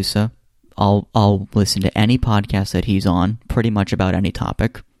Siracusa. I'll listen to any podcast that he's on, pretty much about any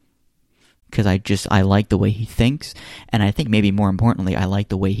topic. Because I like the way he thinks, and I think maybe more importantly, I like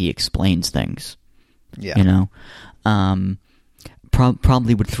the way he explains things. Yeah. You know?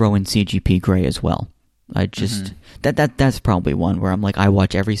 Probably would throw in CGP Grey as well. I just that's probably one where I'm like, I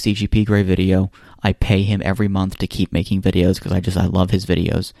watch every CGP Grey video. I pay him every month to keep making videos because I love his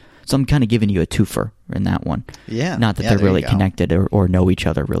videos. So I'm kind of giving you a twofer in that one. Yeah, not that they're really connected or know each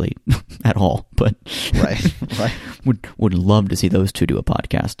other really at all, but right. would love to see those two do a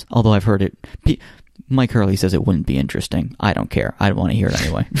podcast. Although I've heard it. Mike Hurley says it wouldn't be interesting. I don't care. I don't want to hear it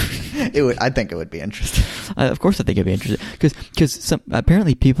anyway. I think it would be interesting. Of course I think it'd be interesting. Because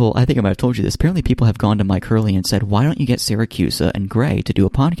apparently people, I think I might have told you this, apparently people have gone to Mike Hurley and said, why don't you get Siracusa and Gray to do a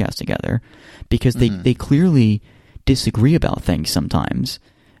podcast together? Because they clearly disagree about things sometimes,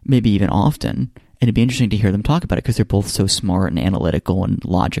 maybe even often, and it'd be interesting to hear them talk about it because they're both so smart and analytical and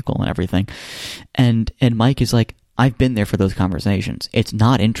logical and everything. And Mike is like, I've been there for those conversations. It's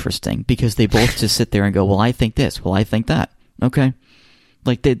not interesting because they both just sit there and go, well, I think this. Well, I think that. Okay.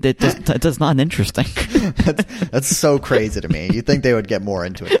 Like, that's not interesting. That's so crazy to me. You'd think they would get more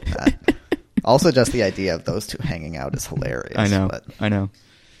into it than that. Also, just the idea of those two hanging out is hilarious. I know.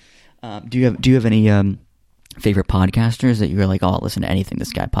 Do you have any favorite podcasters that you're like, oh, I'll listen to anything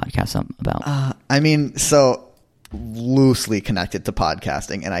this guy podcasts about? I mean, so loosely connected to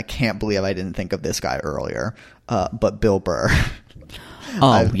podcasting, and I can't believe I didn't think of this guy earlier. But Bill Burr.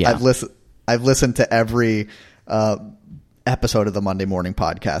 I've listened to every episode of the Monday Morning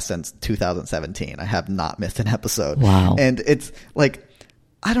Podcast since 2017. I have not missed an episode. Wow. And it's like,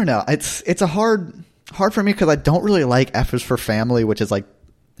 I don't know. It's a hard for me because I don't really like F is for Family, which is like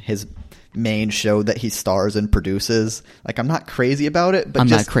his main show that he stars and produces. Like, I'm not crazy about it, but I'm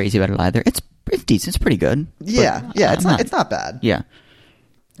not crazy about it either. It's decent. It's pretty good. Yeah. It's not bad. Yeah.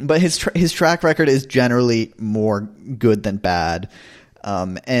 But his track record is generally more good than bad.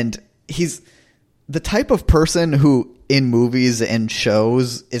 And he's the type of person who in movies and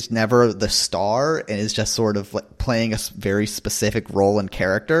shows is never the star and is just sort of like playing a very specific role and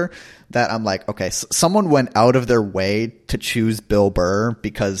character that I'm like, okay, someone went out of their way to choose Bill Burr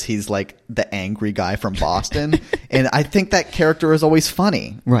because he's like the angry guy from Boston. And I think that character is always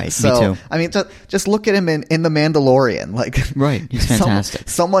funny. Right. So, me too. I mean, just look at him in The Mandalorian. Like, right. He's fantastic.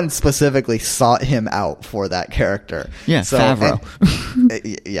 Someone specifically sought him out for that character. Yeah. So,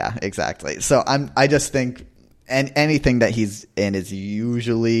 Favreau. Yeah, exactly. So I just think, and anything that he's in is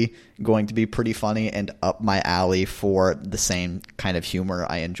usually going to be pretty funny and up my alley for the same kind of humor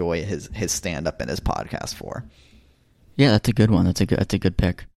I enjoy his stand-up and his podcast for. Yeah, that's a good one. That's a good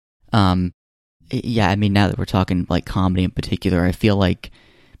pick. Yeah, I mean, now that we're talking like comedy in particular, I feel like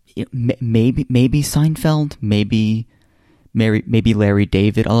maybe Seinfeld, maybe Larry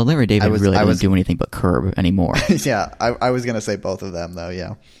David. Although Larry David really doesn't do anything but Curb anymore. Yeah, I was going to say both of them, though,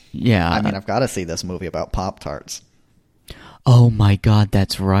 yeah. Yeah. I mean, I've got to see this movie about Pop-Tarts. Oh, my God,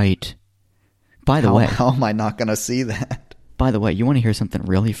 that's right. By the way. How am I not going to see that? By the way, you want to hear something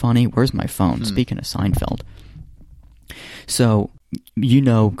really funny? Where's my phone? Speaking of Seinfeld. So, you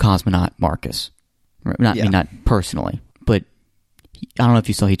know Cosmonaut Marcus. Right? Not personally, but I don't know if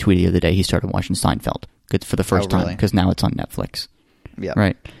you saw he tweeted the other day he started watching Seinfeld. Good for the first time because now it's on Netflix. Yeah.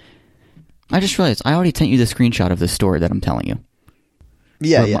 Right. I just realized I already sent you the screenshot of this story that I'm telling you.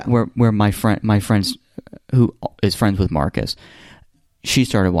 Yeah, where my friends who is friends with Marcus, she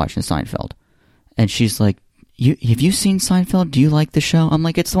started watching Seinfeld, and she's like, have you seen Seinfeld? Do you like the show? I'm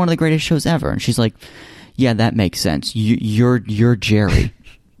like, it's one of the greatest shows ever. And she's like, yeah, that makes sense. You're Jerry.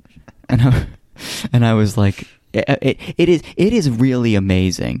 and I was like, it is really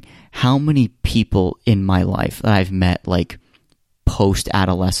amazing how many people in my life that I've met like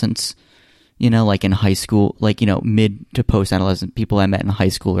post-adolescence, you know, like in high school, like, you know, mid to post-adolescent people I met in high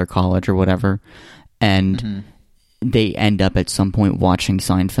school or college or whatever, and they end up at some point watching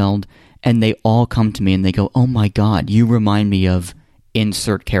Seinfeld, and they all come to me and they go, oh my God, you remind me of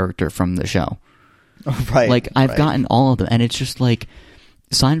insert character from the show. Right. Like, I've gotten all of them, and it's just like,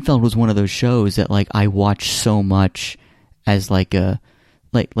 Seinfeld was one of those shows that like I watched so much as like a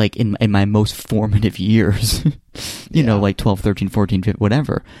like in my most formative years, you know, like 12, 13, 14, 15,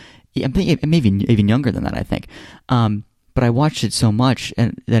 whatever. Yeah, maybe even younger than that, I think. But I watched it so much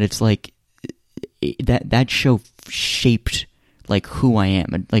and that it's like that show shaped like who I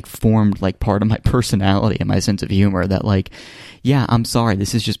am and like formed like part of my personality and my sense of humor that like, yeah, I'm sorry,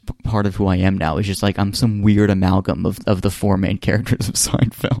 this is just part of who I am now. It's just like I'm some weird amalgam of the four main characters of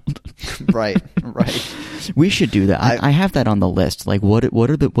Seinfeld. Right. We should do that. I have that on the list. Like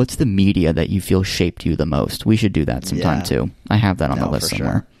what's the media that you feel shaped you the most? We should do that sometime too. I have that on the list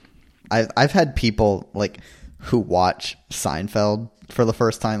somewhere. Sure. I've had people like who watch Seinfeld for the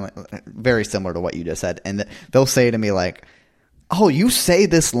first time, like, very similar to what you just said, and they'll say to me like, "Oh, you say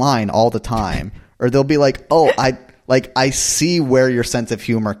this line all the time," or they'll be like, "Oh, I see where your sense of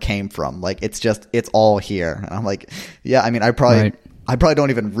humor came from. Like it's all here." And I'm like, "Yeah, I mean, I probably don't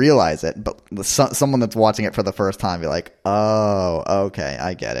even realize it, but someone that's watching it for the first time be like, "Oh, okay,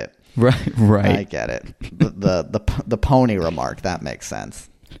 I get it." Right. I get it. The pony remark, that makes sense.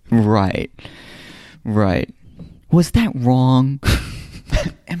 Right. Was that wrong?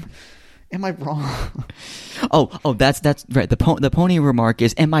 Am I wrong? Oh, that's right. The pony remark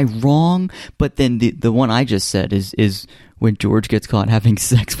is, "Am I wrong?" But then the one I just said is when George gets caught having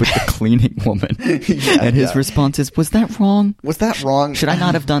sex with the cleaning woman, and his response is, "Was that wrong? Was that wrong? Should I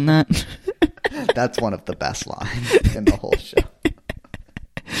not have done that?" That's one of the best lines in the whole show.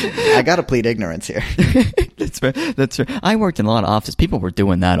 I gotta plead ignorance here. That's right. I worked in a lot of offices. People were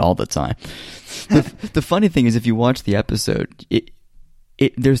doing that all the time. The funny thing is, if you watch the episode,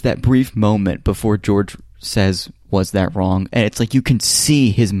 there's that brief moment before George says, "Was that wrong?" And it's like you can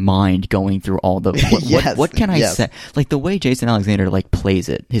see his mind going through all the what can I say? Like the way Jason Alexander like plays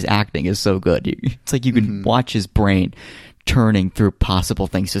it, his acting is so good. It's like you can watch his brain turning through possible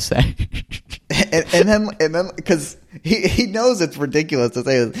things to say. and then because he knows it's ridiculous to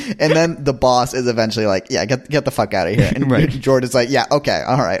say this, and then the boss is eventually like, "Yeah, get the fuck out of here." And right. George is like, "Yeah, okay,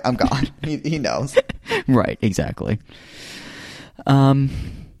 all right, I'm gone." He knows. Right, exactly.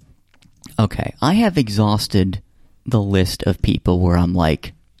 Okay, I have exhausted the list of people where I'm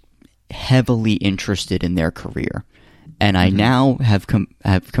like heavily interested in their career, and I now have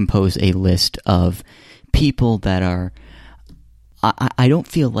composed a list of people that are I don't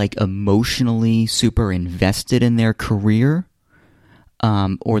feel like emotionally super invested in their career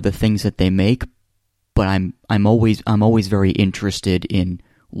or the things that they make, but I'm always very interested in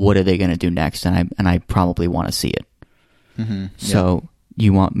what are they going to do next, and I probably want to see it. Mm-hmm. So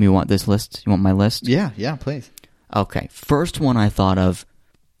you want this list? You want my list? Yeah, please. Okay, first one I thought of,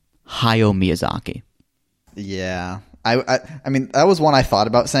 Hayao Miyazaki. Yeah, I mean that was one I thought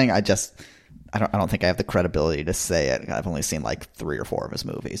about saying. I don't think I have the credibility to say it. I've only seen like 3 or 4 of his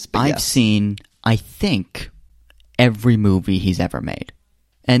movies. But I've seen, I think, every movie he's ever made,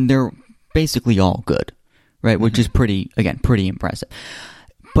 and they're basically all good, right? Which is pretty impressive.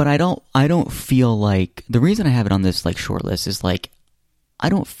 But I don't feel like the reason I have it on this like short list is like I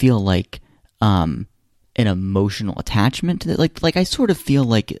don't feel like an emotional attachment to it. Like I sort of feel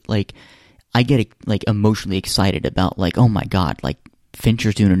like I get like emotionally excited about like, oh my god, like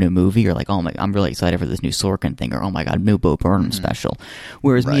Fincher's doing a new movie, or like, oh my, I'm really excited for this new Sorkin thing, or oh my god, new Bo Burnham special.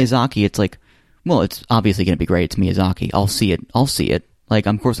 Whereas Miyazaki, it's like, well, it's obviously going to be great. It's Miyazaki. I'll see it. Like,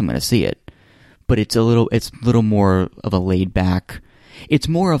 of course I'm going to see it. But it's a little more of a laid back. It's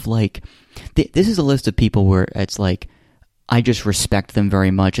more of like, this is a list of people where it's like, I just respect them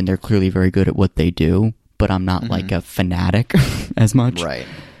very much, and they're clearly very good at what they do, but I'm not like a fanatic as much. Right.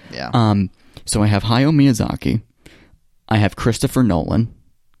 Yeah. So I have Hayao Miyazaki. I have Christopher Nolan.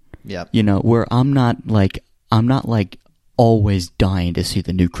 Yep. You know, where I'm not like always dying to see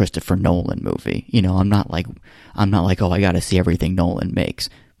the new Christopher Nolan movie. You know, I'm not like, oh, I got to see everything Nolan makes.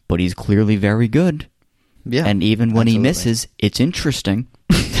 But he's clearly very good. Yeah. And even when he misses, it's interesting.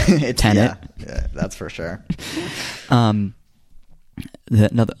 It's Tenet. Yeah, that's for sure.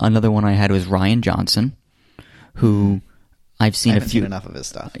 Another one I had was Rian Johnson, who I've seen seen enough of his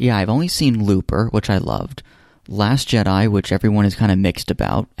stuff. Yeah, I've only seen Looper, which I loved. Last Jedi, which everyone is kind of mixed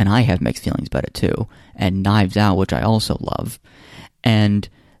about, and I have mixed feelings about it too. And Knives Out, which I also love. And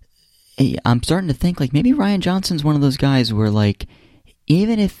I'm starting to think like maybe Rian Johnson's one of those guys where like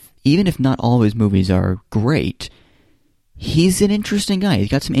even if not all of his movies are great, he's an interesting guy. He's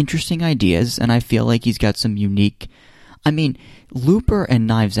got some interesting ideas, and I feel like he's got some unique... I mean, Looper and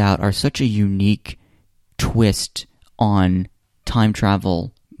Knives Out are such a unique twist on time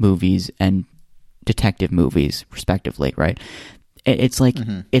travel movies and detective movies, respectively, right? It's like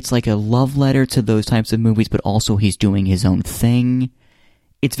it's like a love letter to those types of movies, but also he's doing his own thing.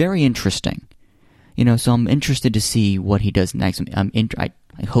 It's very interesting. You know, so I'm interested to see what he does next.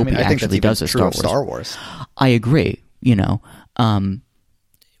 I hope he actually does a Star Wars. I agree,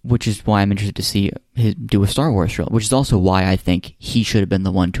 which is why I'm interested to see him do a Star Wars trilogy, which is also why I think he should have been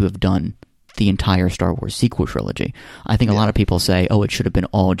the one to have done the entire Star Wars sequel trilogy. I think a lot of people say, oh, it should have been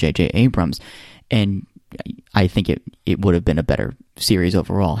all J.J. Abrams, and I think it would have been a better series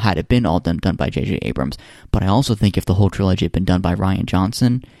overall had it been all done by J.J. Abrams. But I also think if the whole trilogy had been done by Rian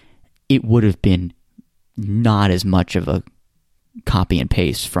Johnson, it would have been not as much of a copy and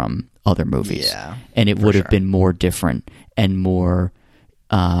paste from other movies. Yeah, and it would have been more different and more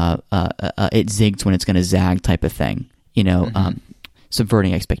it zigs when it's going to zag type of thing,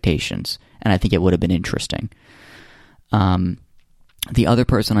 subverting expectations. And I think it would have been interesting. The other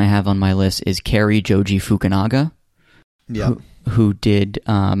person I have on my list is Cary Joji Fukunaga, who did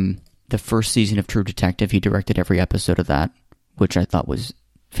the first season of True Detective. He directed every episode of that, which I thought was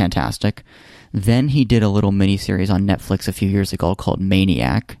fantastic. Then he did a little miniseries on Netflix a few years ago called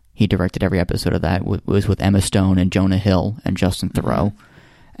Maniac. He directed every episode of that. It was with Emma Stone and Jonah Hill and Justin Theroux.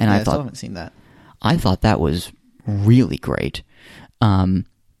 And I still haven't seen that. I thought that was really great.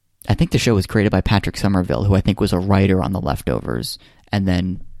 I think the show was created by Patrick Somerville, who I think was a writer on The Leftovers, and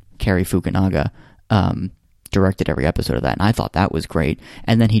then Cary Fukunaga directed every episode of that, and I thought that was great.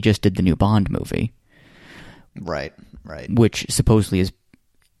 And then he just did the new Bond movie. Right. Which supposedly is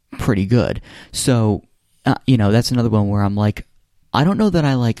pretty good. So, that's another one where I'm like, I don't know that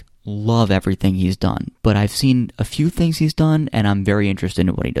I love everything he's done, but I've seen a few things he's done, and I'm very interested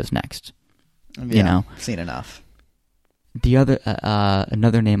in what he does next. Yeah, seen enough. The other,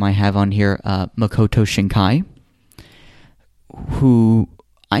 another name I have on here, Makoto Shinkai, who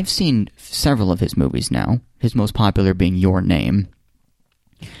I've seen several of his movies now. His most popular being Your Name.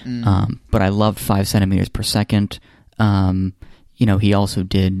 But I loved 5 centimeters per second. He also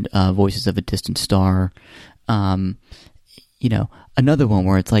did Voices of a Distant Star. Another one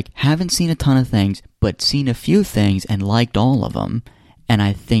where it's like, haven't seen a ton of things, but seen a few things and liked all of them. And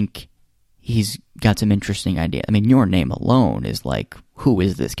I think he's got some interesting ideas. I mean, Your Name alone is like, who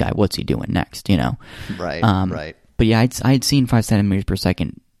is this guy? What's he doing next? Right, right. But yeah, I'd seen 5 centimeters per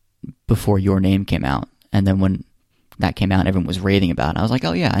second before Your Name came out. And then when that came out, everyone was raving about it. I was like,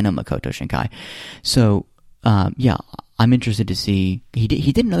 oh yeah, I know Makoto Shinkai. So, I'm interested to see. He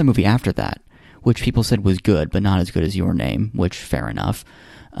did another movie after that, which people said was good, but not as good as Your Name, which fair enough.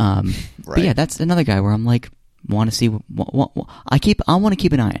 Right. But yeah, that's another guy where I'm like, want to see. I want to keep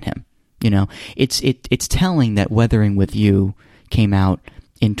an eye on him. It's telling that Weathering with You came out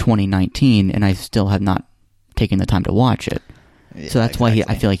in 2019, and I still have not taken the time to watch it. Yeah, so that's why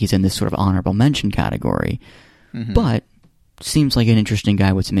I feel like he's in this sort of honorable mention category. Mm-hmm. But seems like an interesting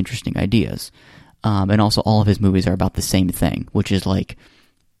guy with some interesting ideas. And also all of his movies are about the same thing, which is like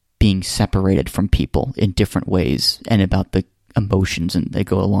being separated from people in different ways and about the emotions and they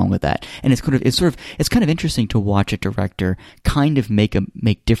go along with that. And it's kind of interesting to watch a director kind of make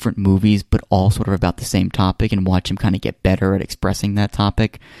different movies, but all sort of about the same topic, and watch him kind of get better at expressing that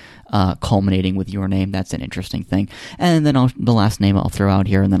topic, culminating with Your Name. That's an interesting thing. And then the last name I'll throw out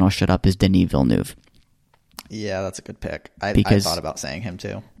here, and then I'll shut up, is Denis Villeneuve. Yeah, that's a good pick. I thought about saying him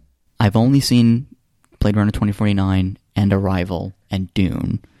too. I've only seen Blade Runner 2049 and Arrival and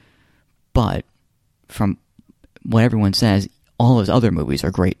Dune, but from what everyone says, all his other movies are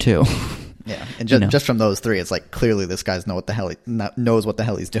great too. Yeah, and just from those three, it's like clearly this guy's knows what the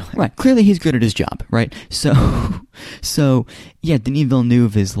hell he's doing. Right, clearly he's good at his job, right? So yeah, Denis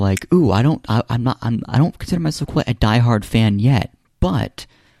Villeneuve is like, ooh, I don't consider myself quite a diehard fan yet, but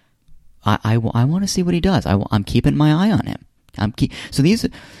I want to see what he does. I'm keeping my eye on him.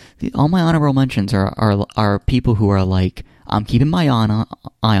 All my honorable mentions are people who are like, I'm keeping my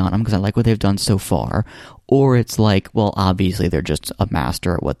eye on them because I like what they've done so far. Or it's like, well, obviously they're just a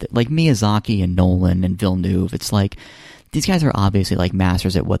master at like Miyazaki and Nolan and Villeneuve. It's like, these guys are obviously like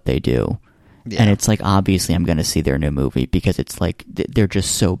masters at what they do. Yeah. And it's like, obviously I'm going to see their new movie because it's like, they're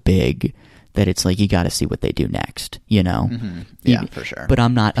just so big that it's like, you got to see what they do next, Mm-hmm. Yeah, for sure. But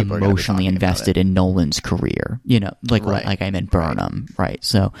I'm not emotionally invested in Nolan's career, like I'm in Burnham, right?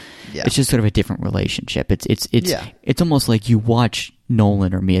 So it's just sort of a different relationship. It's almost like you watch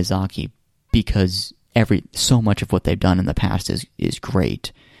Nolan or Miyazaki because so much of what they've done in the past is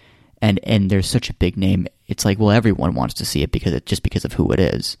great, and there's such a big name. It's like, well, everyone wants to see it because of who it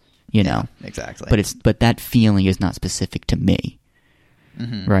is, Yeah, exactly. But that feeling is not specific to me.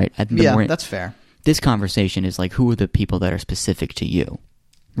 Mm-hmm. Right? That's fair. This conversation is like, who are the people that are specific to you?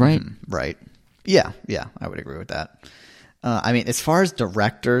 Right? Mm-hmm. Right. Yeah, I would agree with that. I mean, as far as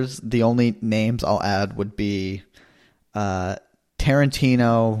directors, the only names I'll add would be Taika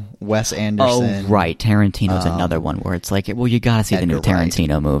Tarantino, Wes Oh, Anderson. right. Tarantino's another one where it's like, well, you got to see the new Edgar Wright.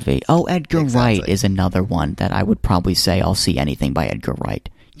 Tarantino movie. Oh, Edgar Exactly. Wright is another one that I would probably say I'll see anything by Edgar Wright.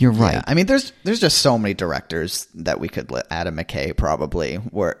 You're right. Yeah, I mean, there's just so many directors that we could let. Adam McKay probably,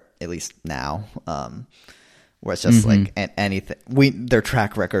 where at least now, where it's just like anything. Their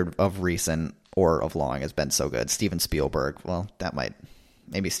track record of recent or of long has been so good. Steven Spielberg, well,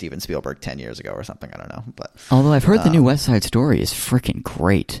 maybe Steven Spielberg 10 years ago or something. I don't know, but Although I've heard the new West Side Story is freaking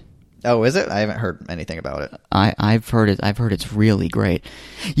great. oh, is it? I haven't heard anything about it. I've heard it. I've heard it's really great.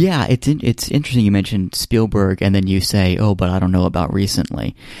 Yeah, it's interesting. You mentioned Spielberg, and then you say, "Oh, but I don't know about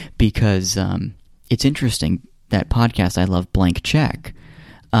recently," because it's interesting that podcast I love, Blank Check.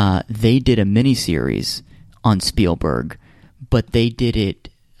 They did a miniseries on Spielberg, but they did it.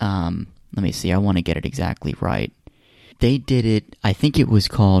 Let me see. I want to get it exactly right. They did it. I think it was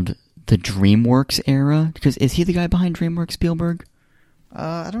called the DreamWorks era. Because is he the guy behind DreamWorks, Spielberg?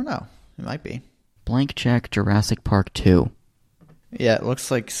 I don't know. It might be. Blank Check, Jurassic Park 2. Yeah, it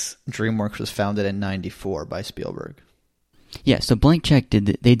looks like DreamWorks was founded in '94 by Spielberg. Yeah, so Blank Check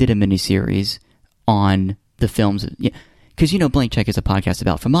they did a miniseries on the films. Because, Blank Check is a podcast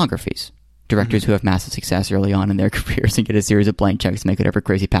about filmographies. Directors who have massive success early on in their careers and get a series of blank checks to make whatever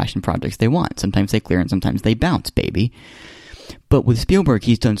crazy passion projects they want. Sometimes they clear and sometimes they bounce, baby. But with Spielberg,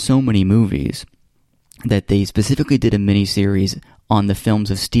 he's done so many movies that they specifically did a miniseries on the films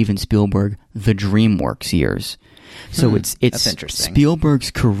of Steven Spielberg, the DreamWorks years. So it's That's interesting.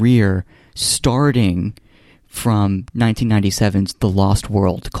 Spielberg's career starting from 1997's The Lost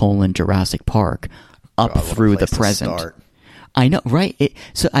World, Jurassic Park, up God, what a through the place to present. start. I know, right?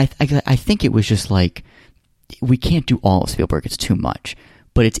 So I think it was just like, we can't do all of Spielberg, it's too much.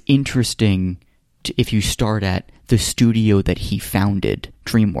 But it's interesting if you start at the studio that he founded,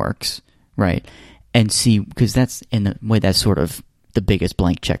 DreamWorks, right? And see, because that's, in the way, that's sort of the biggest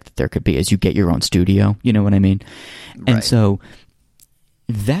blank check that there could be, is you get your own studio, you know what I mean? And Right. so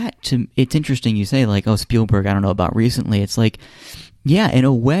it's interesting you say, like, oh, Spielberg, I don't know about recently. It's like, yeah, in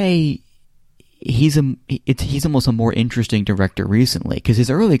a way, he's almost a more interesting director recently, because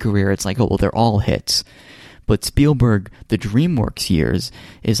his early career, it's like, oh, well, they're all hits. But Spielberg, the DreamWorks years,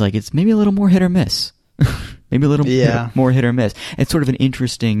 is like, it's maybe a little more hit or miss. Maybe a little more hit or miss. It's sort of an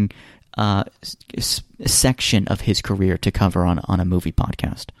interesting section of his career to cover on a movie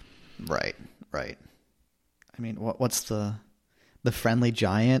podcast. Right. I mean, what's the Friendly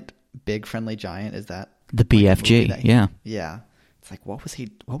Giant? Big Friendly Giant, is that The like a BFG, movie yeah. Yeah. It's like, what was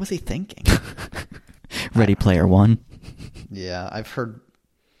he thinking? Ready Player One. Yeah, I've heard.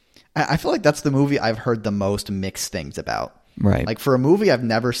 I feel like that's the movie I've heard the most mixed things about. Right. Like, for a movie I've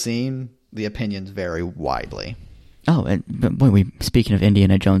never seen, the opinions vary widely. Oh, and boy, speaking of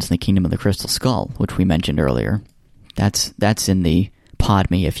Indiana Jones and the Kingdom of the Crystal Skull, which we mentioned earlier, that's in the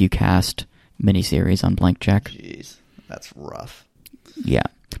Pod Me If You Cast miniseries on Blank Check. Jeez, that's rough. Yeah.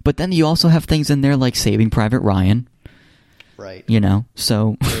 But then you also have things in there like Saving Private Ryan. Right.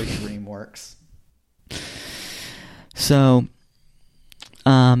 So Very DreamWorks. So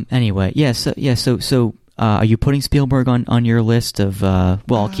anyway, so are you putting Spielberg on your list of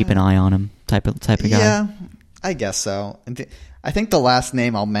I'll keep an eye on him type of guy? Yeah, I guess so. I think the last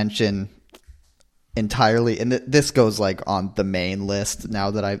name I'll mention entirely, and this goes like on the main list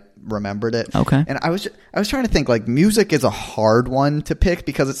now that I remembered it. Okay. And I was trying to think, like, music is a hard one to pick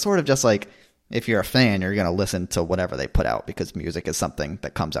because it's sort of just like, if you're a fan, you're going to listen to whatever they put out because music is something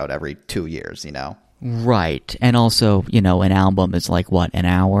that comes out every 2 years, Right. And also, an album is like, what, an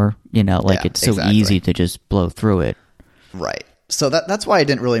hour? It's so exactly. easy to just blow through it. Right. So that's why I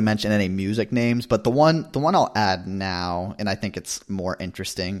didn't really mention any music names, but the one I'll add now, and I think it's more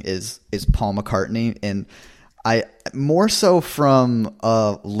interesting, is Paul McCartney. And I more so from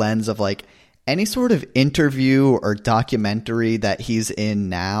a lens of like any sort of interview or documentary that he's in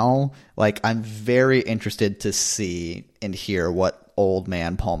now, like, I'm very interested to see and hear what old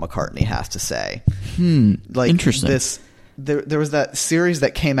man Paul McCartney has to say. Like, interesting. There was that series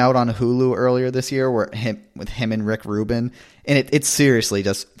that came out on Hulu earlier this year with him and Rick Rubin, and it's seriously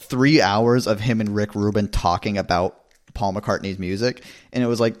just 3 hours of him and Rick Rubin talking about Paul McCartney's music, and it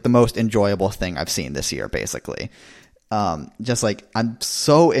was like the most enjoyable thing I've seen this year, basically. Just like, I'm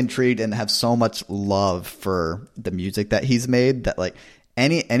so intrigued and have so much love for the music that he's made that, like,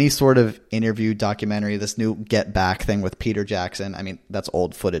 any sort of interview, documentary, this new Get Back thing with Peter Jackson, I mean, that's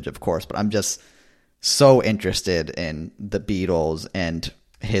old footage, of course, but I'm just so interested in the Beatles and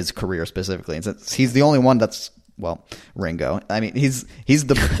his career specifically. And since he's the only one that's well, Ringo. I mean, he's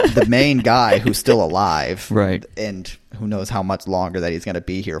the main guy who's still alive, right? And who knows how much longer that he's going to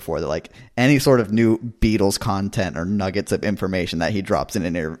be here for. Like any sort of new Beatles content or nuggets of information that he drops in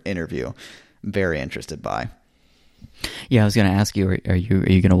an interview, I'm very interested by. Yeah, I was going to ask you, are you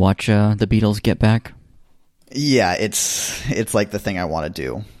going to watch the Beatles Get Back? Yeah, it's like the thing I want to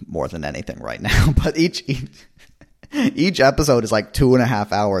do more than anything right now. But each episode is like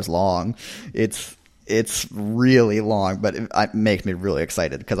 2.5 hours long. It's really long, but it makes me really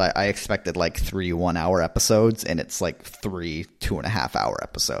excited because I expected like 3 1-hour episodes, and it's like 3 2.5 hour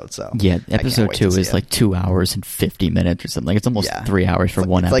episodes. So yeah, episode 2 is like 2 hours and 50 minutes or something. Like it's almost 3 hours for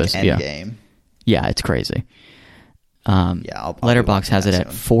one episode. It's like Endgame. Yeah, it's crazy. I'll Letterboxd has it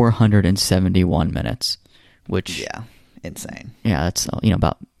at 471 minutes, which insane. Yeah, that's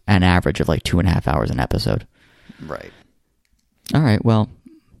about an average of like 2.5 hours an episode. Right. All right. Well,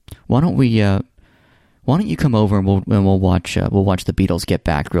 why don't you come over and we'll watch the Beatles Get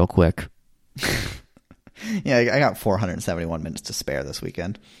Back real quick. Yeah, I got 471 minutes to spare this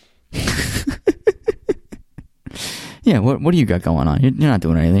weekend. Yeah, what do you got going on? You're not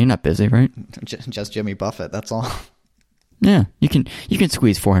doing anything. You're not busy, right? Just Jimmy Buffett. That's all. Yeah, you can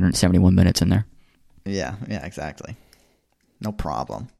squeeze 471 minutes in there. Yeah, exactly. No problem.